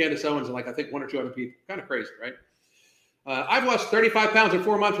like me and Candace Owens and like I think 1 or 2 other people. Kind of crazy, right? I've lost 35 pounds in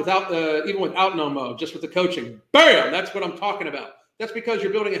 4 months even without no mo, just with the coaching. Bam! That's what I'm talking about. That's because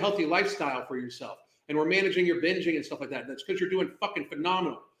you're building a healthy lifestyle for yourself. And we're managing your binging and stuff like that. That's because you're doing fucking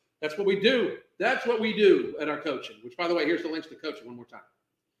phenomenal. That's what we do. That's what we do at our coaching, which, by the way, here's the links to coaching one more time.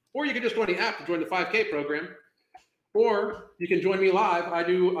 Or you can just join the app to join the 5K program. Or you can join me live. I'm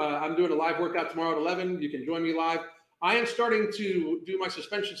doing a live workout tomorrow at 11. You can join me live. I am starting to do my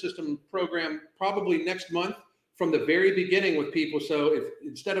suspension system program probably next month from the very beginning with people. So if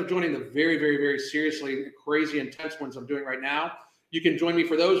instead of joining the very, very, very seriously crazy intense ones I'm doing right now, you can join me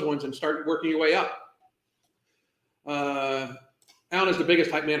for those ones and start working your way up. Alan is the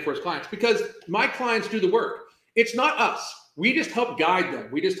biggest hype man for his clients because my clients do the work. It's not us. We just help guide them.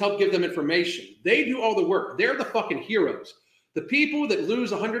 We just help give them information. They do all the work. They're the fucking heroes. The people that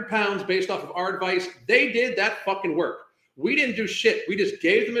lose 100 pounds based off of our advice, they did that fucking work. We didn't do shit. We just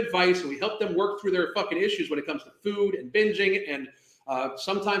gave them advice and we helped them work through their fucking issues when it comes to food and binging and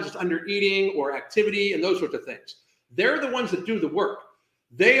sometimes it's under eating or activity and those sorts of things. They're the ones that do the work.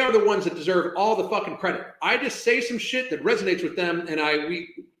 They are the ones that deserve all the fucking credit. I just say some shit that resonates with them, and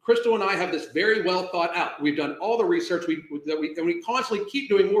Crystal and I have this very well thought out. We've done all the research, and we constantly keep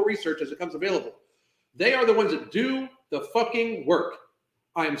doing more research as it comes available. They are the ones that do the fucking work.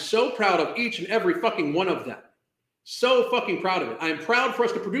 I am so proud of each and every fucking one of them. So fucking proud of it. I am proud for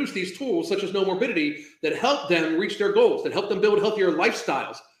us to produce these tools, such as No Morbidity, that help them reach their goals, that help them build healthier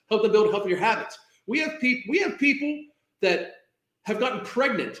lifestyles, help them build healthier habits. We have people that have gotten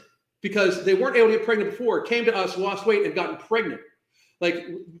pregnant because they weren't able to get pregnant before, came to us, lost weight, and gotten pregnant. Like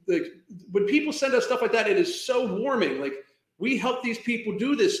when people send us stuff like that, it is so warming. Like we help these people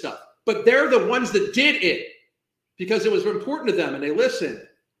do this stuff, but they're the ones that did it because it was important to them and they listened.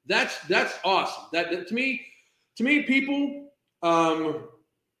 That's awesome. That to me, people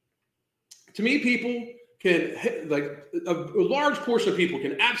can, like a large portion of people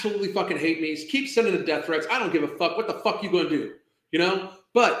can absolutely fucking hate me, keep sending the death threats. I don't give a fuck. What the fuck you gonna do? You know?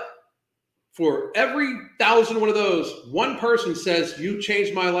 But for every 1,000 one of those, one person says, you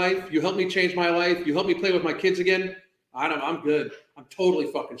changed my life. You helped me change my life. You helped me play with my kids again. I'm good. I'm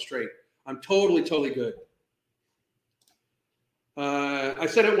totally fucking straight. I'm totally good. I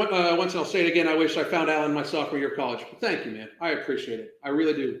said it once and I'll say it again. I wish I found Alan my sophomore year of college. Thank you, man. I appreciate it. I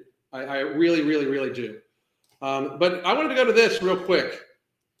really do. I really, really, really do. But I wanted to go to this real quick.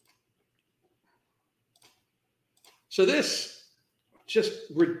 So this just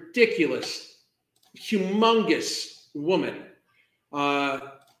ridiculous, humongous woman,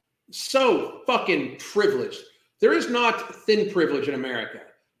 so fucking privileged. There is not thin privilege in America.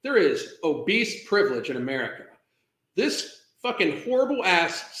 There is obese privilege in America. This fucking horrible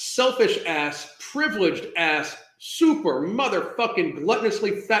ass, selfish ass, privileged ass, super motherfucking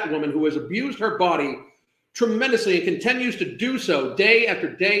gluttonously fat woman who has abused her body tremendously and continues to do so day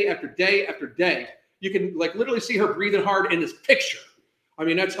after day after day after day. You can like literally see her breathing hard in this picture. I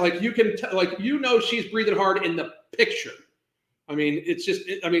mean, that's like, you can like, you know, she's breathing hard in the picture. I mean, it's just,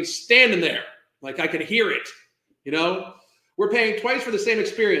 standing there, like I can hear it, you know, we're paying twice for the same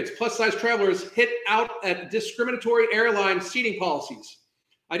experience. Plus size travelers hit out at discriminatory airline seating policies.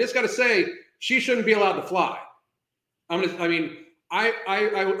 I just got to say, she shouldn't be allowed to fly. I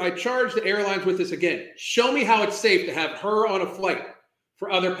charge the airlines with this again. Show me how it's safe to have her on a flight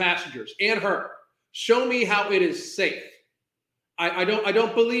for other passengers and her. Show me how it is safe. I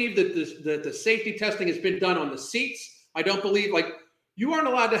don't believe that the safety testing has been done on the seats. I don't believe, like, you aren't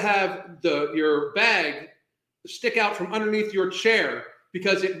allowed to have your bag stick out from underneath your chair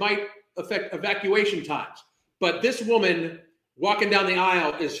because it might affect evacuation times. But this woman walking down the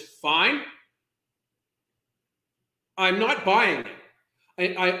aisle is fine. I'm not buying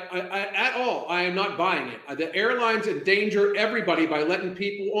it. At all. I am not buying it. The airlines endanger everybody by letting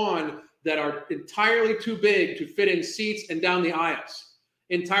people on that are entirely too big to fit in seats and down the aisles.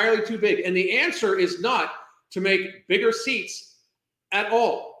 Entirely too big. And the answer is not to make bigger seats at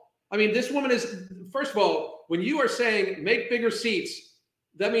all. I mean, this woman is, first of all, when you are saying make bigger seats,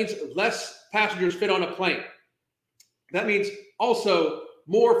 that means less passengers fit on a plane. That means also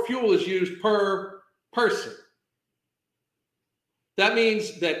more fuel is used per person. That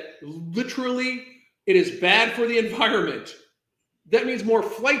means that literally it is bad for the environment. That means more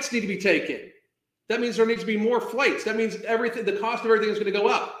flights need to be taken. That means there needs to be more flights. That means everything, the cost of everything is going to go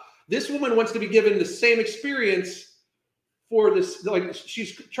up. This woman wants to be given the same experience for this, like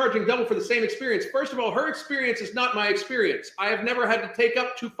she's charging double for the same experience. First of all, her experience is not my experience. I have never had to take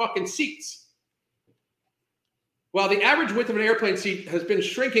up 2 fucking seats. While the average width of an airplane seat has been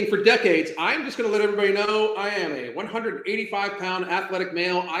shrinking for decades, I'm just going to let everybody know I am a 185-pound athletic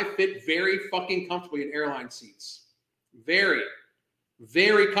male. I fit very fucking comfortably in airline seats. Very,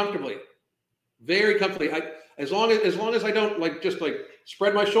 very comfortably. Very comfortably. As long as I don't just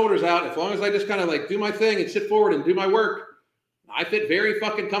spread my shoulders out, as long as I just kind of do my thing and sit forward and do my work, I fit very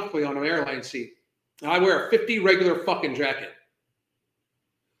fucking comfortably on an airline seat. And I wear a 50 regular fucking jacket.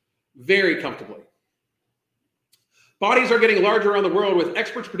 Very comfortably. Bodies are getting larger around the world, with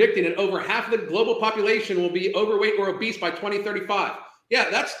experts predicting that over half of the global population will be overweight or obese by 2035. Yeah,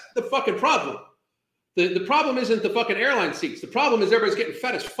 that's the fucking problem. The problem isn't the fucking airline seats. The problem is everybody's getting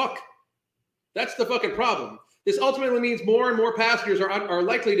fat as fuck. That's the fucking problem. This ultimately means more and more passengers are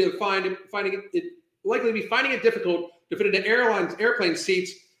likely to finding it difficult to fit into airplane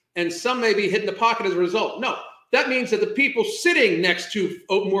seats, and some may be hit in the pocket as a result. No, that means that the people sitting next to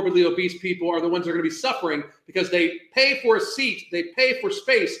morbidly obese people are the ones that are going to be suffering, because they pay for a seat, they pay for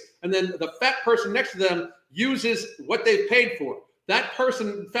space, and then the fat person next to them uses what they've paid for. That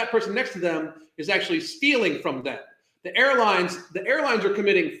fat person next to them is actually stealing from them. The airlines are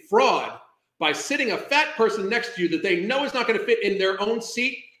committing fraud by sitting a fat person next to you that they know is not going to fit in their own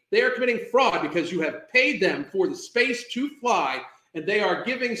seat. They are committing fraud because you have paid them for the space to fly, and they are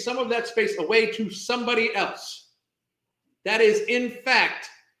giving some of that space away to somebody else. That is, in fact,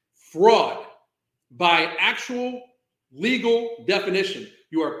 fraud by actual legal definition.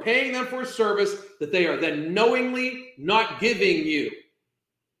 You are paying them for a service that they are then knowingly not giving you.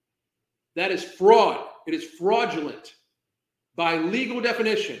 That is fraud. It is fraudulent by legal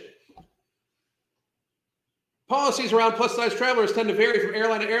definition. Policies around plus-size travelers tend to vary from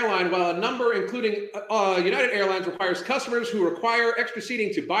airline to airline, while a number, including United Airlines, requires customers who require extra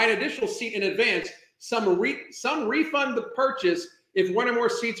seating to buy an additional seat in advance. Some refund the purchase if one or more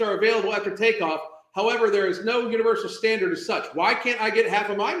seats are available after takeoff. However, there is no universal standard as such. Why can't I get half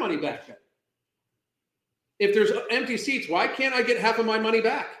of my money back then? If there's empty seats, why can't I get half of my money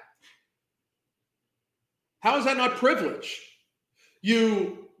back? How is that not privilege?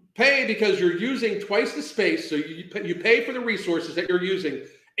 You pay because you're using twice the space, so you pay for the resources that you're using,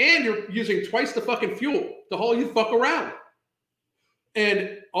 and you're using twice the fucking fuel to haul you fuck around.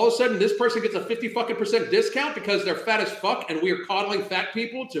 And all of a sudden, this person gets a 50% discount because they're fat as fuck, and we are coddling fat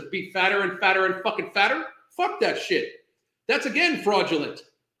people to be fatter and fatter and fucking fatter? Fuck that shit. That's, again, fraudulent.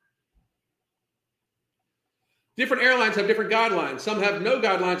 Different airlines have different guidelines. Some have no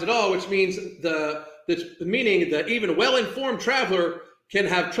guidelines at all, which means the even well-informed traveler can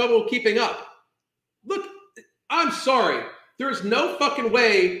have trouble keeping up. Look, I'm sorry. There's no fucking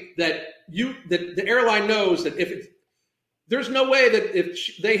way that the airline knows that there's no way that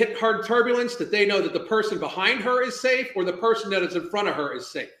if they hit hard turbulence that they know that the person behind her is safe or the person that is in front of her is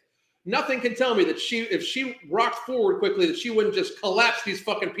safe. Nothing can tell me that if she rocked forward quickly, that she wouldn't just collapse these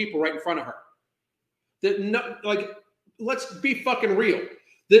fucking people right in front of her. Let's be fucking real.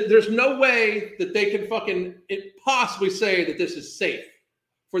 There's no way that they can possibly say that this is safe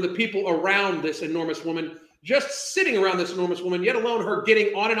for the people around this enormous woman, just sitting around this enormous woman, yet alone her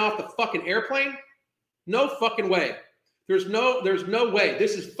getting on and off the fucking airplane. No fucking way. There's no way.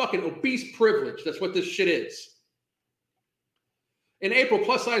 This is fucking obese privilege. That's what this shit is. In April,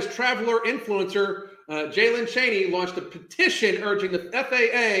 plus-size traveler influencer Jalen Chaney launched a petition urging the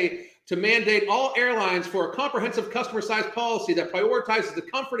FAA to mandate all airlines for a comprehensive customer-size policy that prioritizes the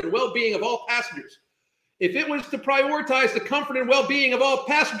comfort and well-being of all passengers. If it was to prioritize the comfort and well-being of all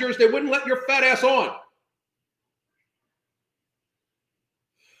passengers, they wouldn't let your fat ass on.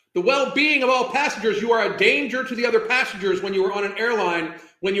 The well-being of all passengers, you are a danger to the other passengers when you are on an airline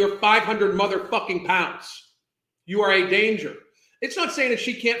when you're 500 motherfucking pounds. You are a danger. It's not saying that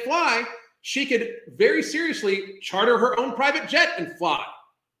she can't fly. She could very seriously charter her own private jet and fly.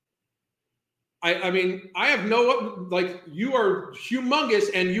 I mean, I have you are humongous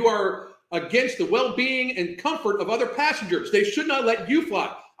and you are against the well-being and comfort of other passengers. They should not let you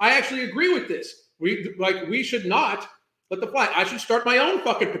fly. I actually agree with this. We should not let them fly. I should start my own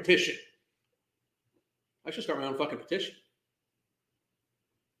fucking petition. I should start my own fucking petition.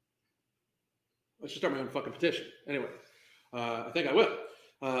 Anyway, I think I will.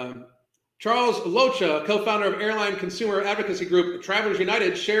 Charles Locha, co-founder of airline consumer advocacy group Travelers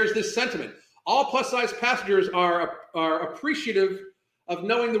United, shares this sentiment. All plus-size passengers are appreciative of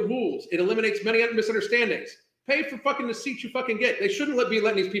knowing the rules. It eliminates many misunderstandings. Pay for fucking the seats you fucking get. They shouldn't be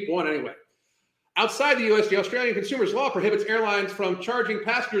letting these people on anyway. Outside the U.S., the Australian consumers law prohibits airlines from charging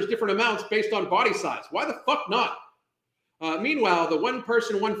passengers different amounts based on body size. Why the fuck not? Meanwhile, the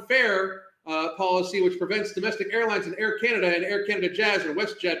one-person, one-fare policy, which prevents domestic airlines in Air Canada and Air Canada Jazz and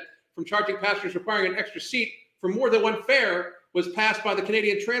WestJet from charging passengers requiring an extra seat for more than one fare, was passed by the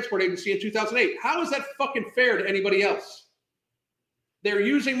Canadian Transport Agency in 2008. How is that fucking fair to anybody else? They're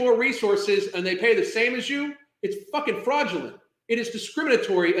using more resources and they pay the same as you. It's fucking fraudulent. It is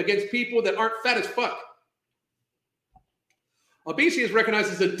discriminatory against people that aren't fat as fuck. Obesity is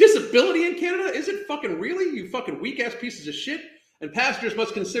recognized as a disability in Canada? Is it fucking really? You fucking weak-ass pieces of shit? And passengers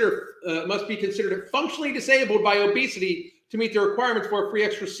must be considered functionally disabled by obesity to meet the requirements for a free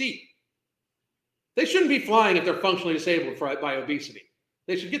extra seat. They shouldn't be flying if they're functionally disabled by obesity.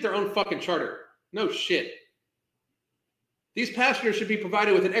 They should get their own fucking charter. No shit. These passengers should be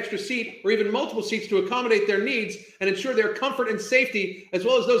provided with an extra seat or even multiple seats to accommodate their needs and ensure their comfort and safety, as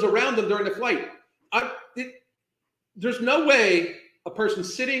well as those around them during the flight. There's no way a person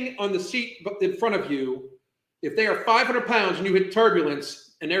sitting on the seat in front of you, if they are 500 pounds and you hit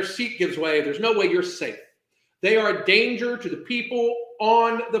turbulence and their seat gives way, there's no way you're safe. They are a danger to the people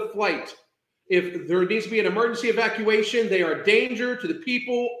on the flight. If there needs to be an emergency evacuation, they are a danger to the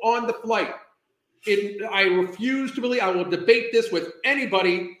people on the flight. I refuse to believe, I will debate this with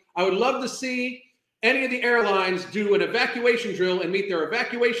anybody. I would love to see any of the airlines do an evacuation drill and meet their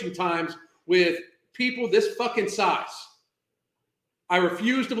evacuation times with people this fucking size. I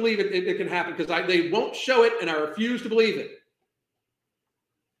refuse to believe it can happen because they won't show it, and I refuse to believe it.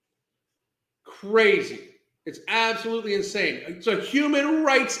 Crazy. It's absolutely insane. It's a human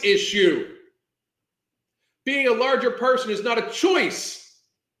rights issue. Being a larger person is not a choice,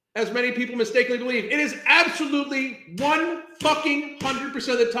 as many people mistakenly believe. It is absolutely 100%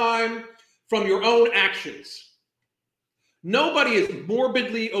 of the time from your own actions. Nobody is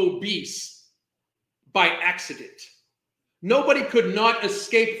morbidly obese by accident. Nobody could not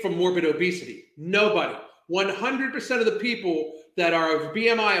escape from morbid obesity. Nobody. 100% of the people that are of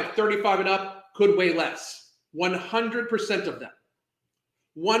BMI of 35 and up could weigh less. 100% of them.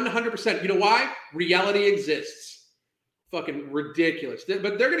 100%. You know why? Reality exists. Fucking ridiculous.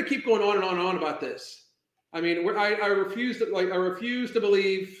 But they're going to keep going on and on and on about this. I mean, I refuse to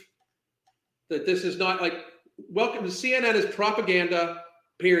believe that this is not like, welcome to CNN is propaganda,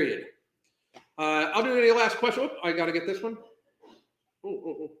 period. I'll do any last question. Oh, I got to get this one.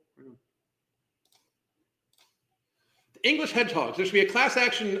 The English hedgehogs. There should be a class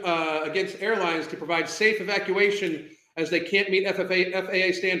action against airlines to provide safe evacuation as they can't meet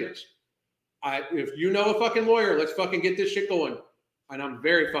FAA standards. If you know a fucking lawyer, let's fucking get this shit going. And I'm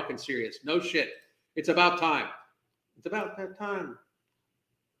very fucking serious. No shit. It's about time. It's about that time.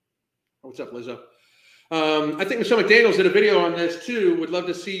 Oh, what's up, Lizzo? I think Michelle McDaniels did a video on this too. Would love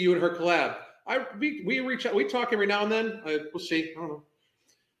to see you and her collab. We reach out. We talk every now and then. We'll see. I don't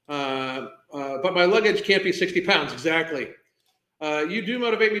know. But my luggage can't be 60 pounds. Exactly. You do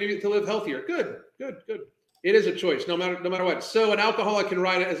motivate me to live healthier. Good. It is a choice, no matter what. So an alcoholic can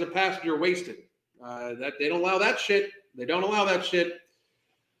ride it as a passenger wasted. That they don't allow that shit. They don't allow that shit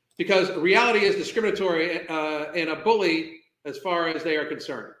because reality is discriminatory and a bully as far as they are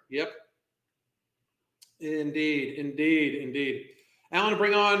concerned. Yep. Indeed. Alan,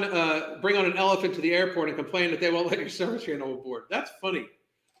 bring on an elephant to the airport and complain that they won't let your service animal aboard. That's funny.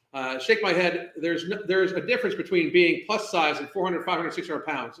 Shake my head. There's a difference between being plus size and 400, 500, 600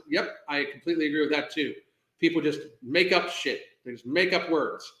 pounds. Yep, I completely agree with that too. People just make up shit. They just make up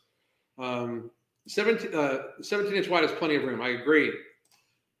words. 17 inch wide is plenty of room. I agree.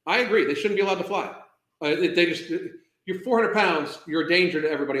 They shouldn't be allowed to fly. You're 400 pounds. You're a danger to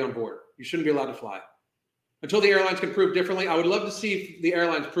everybody on board. You shouldn't be allowed to fly. Until the airlines can prove differently, I would love to see if the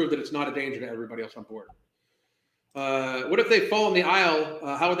airlines prove that it's not a danger to everybody else on board. What if they fall in the aisle?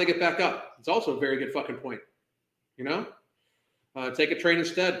 How would they get back up? It's also a very good fucking point. You know? Take a train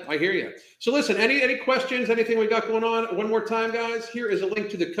instead. I hear you. So listen, any questions, anything we got going on? One more time, guys. Here is a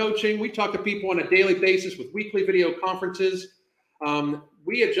link to the coaching. We talk to people on a daily basis with weekly video conferences.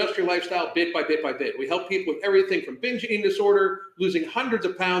 We adjust your lifestyle bit by bit by bit. We help people with everything from binge eating disorder, losing hundreds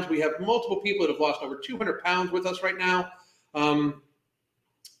of pounds. We have multiple people that have lost over 200 pounds with us right now.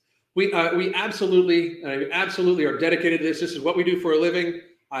 We absolutely are dedicated to this. This is what we do for a living.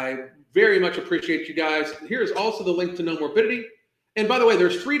 I very much appreciate you guys. Here's also the link to No Morbidity. And by the way,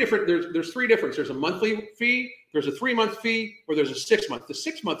 there's three differences. There's a monthly fee, there's a 3-month fee, or there's a 6-month. The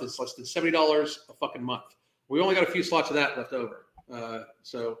 6-month is less than $70 a fucking month. We only got a few slots of that left over.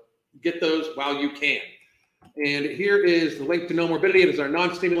 So get those while you can. And here is the link to No Morbidity. It is our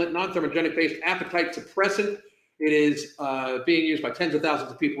non-stimulant, non-thermogenic-based appetite suppressant. It is being used by tens of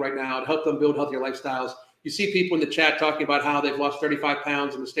thousands of people right now to help them build healthier lifestyles. You see people in the chat talking about how they've lost 35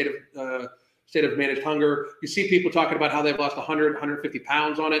 pounds in the state of managed hunger. You see people talking about how they've lost 100, 150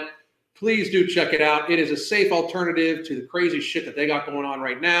 pounds on it. Please do check it out. It is a safe alternative to the crazy shit that they got going on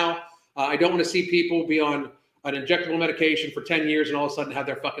right now. I don't want to see people be on an injectable medication for 10 years and all of a sudden have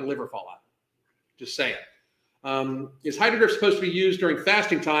their fucking liver fall out. Just saying. Is Hydrodrift supposed to be used during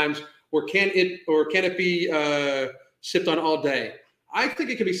fasting times, or can it be sipped on all day? I think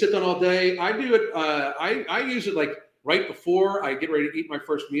it can be sipped on all day. I do it. I use it like right before I get ready to eat my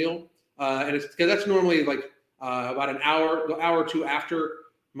first meal, and it's because that's normally like about an hour or two after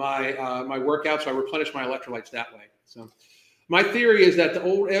my workout. So I replenish my electrolytes that way. So my theory is that the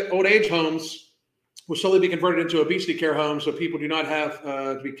old age homes will slowly be converted into obesity care homes, so people do not have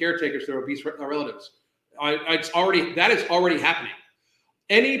to be caretakers for their obese relatives. That is already happening.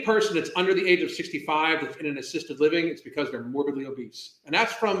 Any person that's under the age of 65 that's in an assisted living, it's because they're morbidly obese. And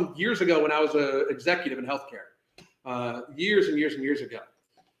that's from years ago when I was an executive in healthcare, years and years and years ago.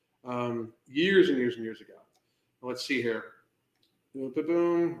 Years and years and years ago. Let's see here.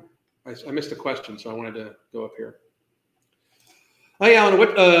 Boom. I missed a question, so I wanted to go up here. Hi, Alan.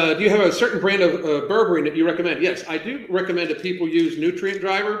 What do you have a certain brand of berberine that you recommend? Yes, I do recommend that people use Nutrient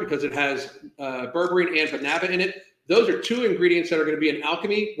Driver because it has berberine and banaba in it. Those are two ingredients that are going to be in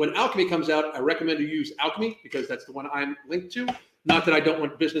Alchemy. When Alchemy comes out, I recommend you use Alchemy because that's the one I'm linked to. Not that I don't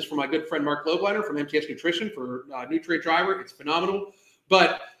want business from my good friend Mark Lobliner from MTS Nutrition for Nutrient Driver. It's phenomenal.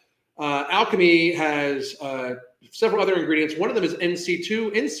 But Alchemy has several other ingredients. One of them is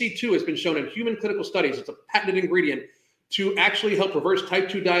NC2. NC2 has been shown in human clinical studies. It's a patented ingredient to actually help reverse type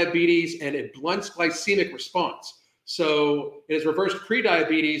 2 diabetes, and it blunts glycemic response. So it has reversed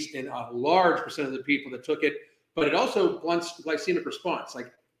pre-diabetes in a large percent of the people that took it, but it also blunts glycemic response.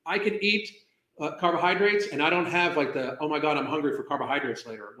 Like I can eat carbohydrates and I don't have like the, oh my God, I'm hungry for carbohydrates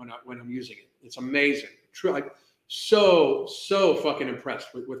later when I'm using it. It's amazing. True. Like so fucking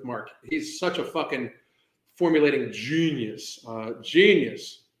impressed with Mark. He's such a fucking formulating genius.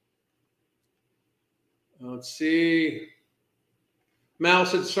 Genius. Let's see. Mal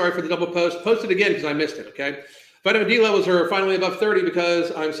said, sorry for the double post. Post it again because I missed it, okay? Vitamin D levels are finally above 30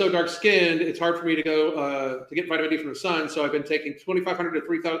 because I'm so dark-skinned. It's hard for me to go to get vitamin D from the sun, so I've been taking 2,500 to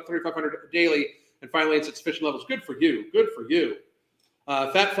 3,500 daily, and finally it's at sufficient levels. Good for you. Good for you.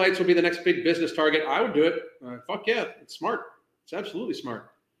 Fat flights will be the next big business target. I would do it. Fuck yeah. It's smart. It's absolutely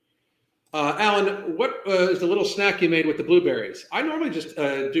smart. Alan, what is the little snack you made with the blueberries? I normally just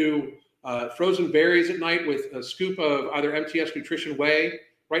do frozen berries at night with a scoop of either MTS Nutrition Whey.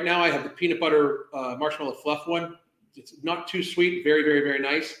 Right now I have the peanut butter marshmallow fluff one. It's not too sweet, very, very, very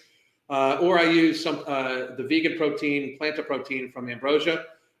nice. Or I use some the vegan protein, Planta protein from Ambrosia.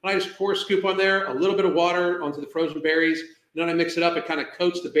 And I just pour a scoop on there, a little bit of water onto the frozen berries. And then I mix it up. It kind of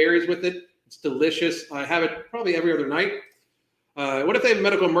coats the berries with it. It's delicious. I have it probably every other night. What if they have a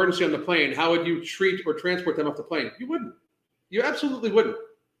medical emergency on the plane? How would you treat or transport them off the plane? You wouldn't. You absolutely wouldn't.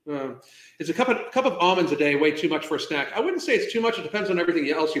 Is a cup of almonds a day way too much for a snack? I wouldn't say it's too much. It depends on everything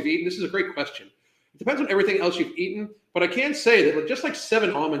else you've eaten. This is a great question. It depends on everything else you've eaten, but I can say that just like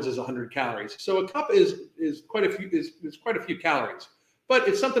 7 almonds is 100 calories. So a cup is quite a few calories. But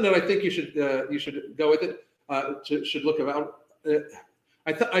it's something that I think you should go with it. Should look about.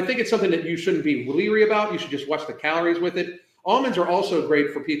 I think it's something that you shouldn't be leery about. You should just watch the calories with it. Almonds are also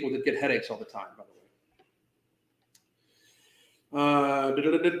great for people that get headaches all the time, by the way.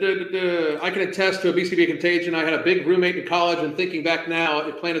 I can attest to obesity being contagion. I had a big roommate in college, and thinking back now,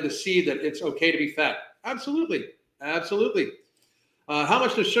 it planted the seed that it's okay to be fat. Absolutely. Absolutely. How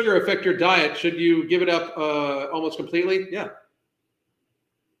much does sugar affect your diet? Should you give it up almost completely? Yeah.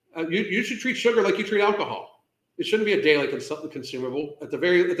 You should treat sugar like you treat alcohol. It shouldn't be a daily consumable. At the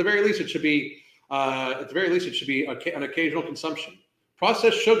very least, it should be an occasional consumption.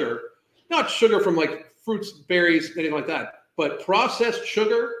 Processed sugar, not sugar from like fruits, berries, anything like that, but processed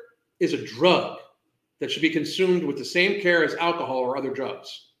sugar is a drug that should be consumed with the same care as alcohol or other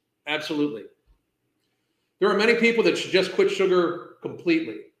drugs. Absolutely. There are many people that should just quit sugar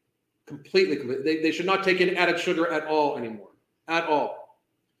completely. They should not take in added sugar at all anymore. At all.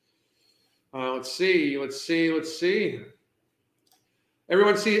 Let's see.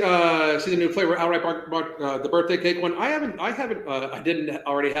 Everyone see the new flavor outright the birthday cake one. I didn't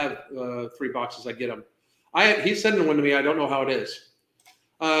already have 3 boxes. I get them. He's sending one to me. I don't know how it is.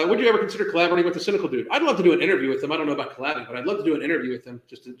 Would you ever consider collaborating with the Cynical Dude? I'd love to do an interview with him. I don't know about collabing, but I'd love to do an interview with him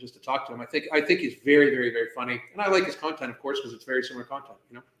just to talk to him. I think he's very, very, very funny, and I like his content, of course, because it's very similar content.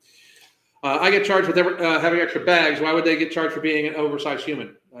 You know, I get charged with having extra bags. Why would they get charged for being an oversized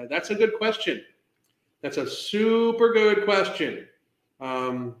human? That's a good question. That's a super good question.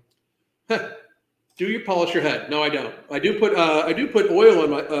 Do you polish your head? No, I don't. I do put oil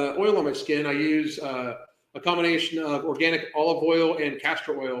on my skin. I use a combination of organic olive oil and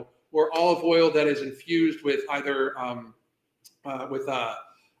castor oil, or olive oil that is infused with either with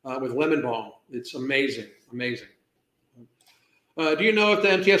lemon balm. It's amazing. Do you know if the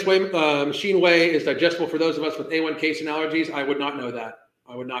MTS machine whey is digestible for those of us with A1 and allergies? I would not know that.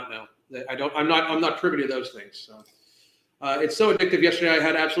 I would not know. I'm not privy to those things. So. It's so addictive. Yesterday, I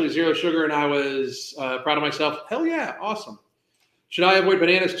had absolutely 0 sugar, and I was proud of myself. Hell yeah, awesome. Should I avoid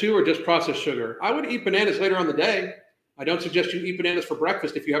bananas too, or just processed sugar? I would eat bananas later on the day. I don't suggest you eat bananas for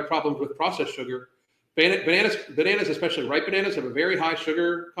breakfast if you have problems with processed sugar. Bananas, especially ripe bananas, have a very high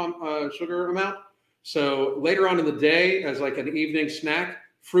sugar amount. So later on in the day, as like an evening snack,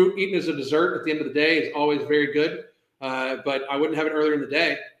 fruit eaten as a dessert at the end of the day is always very good. But I wouldn't have it earlier in the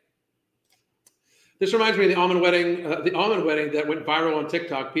day. This reminds me of the almond wedding that went viral on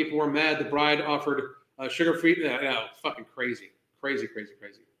TikTok. People were mad. The bride offered sugar-free. No, fucking crazy.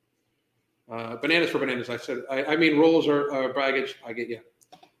 Bananas for bananas. I said. I mean, rolls are baggage. I get you.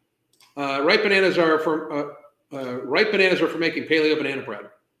 Ripe bananas are for making paleo banana bread.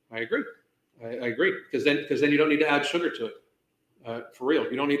 I agree. I agree because then you don't need to add sugar to it. For real,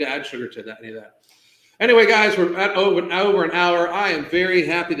 you don't need to add sugar to any of that. Anyway, guys, we're at over an hour. I am very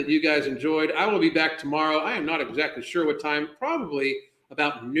happy that you guys enjoyed. I will be back tomorrow. I am not exactly sure what time. Probably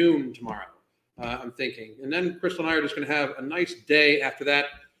about noon tomorrow. I'm thinking, and then Crystal and I are just going to have a nice day after that.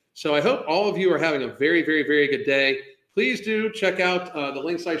 So I hope all of you are having a very, very, very good day. Please do check out the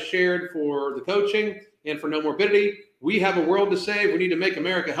links I shared for the coaching and for No Morbidity. We have a world to save. We need to make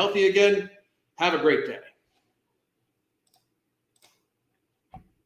America healthy again. Have a great day.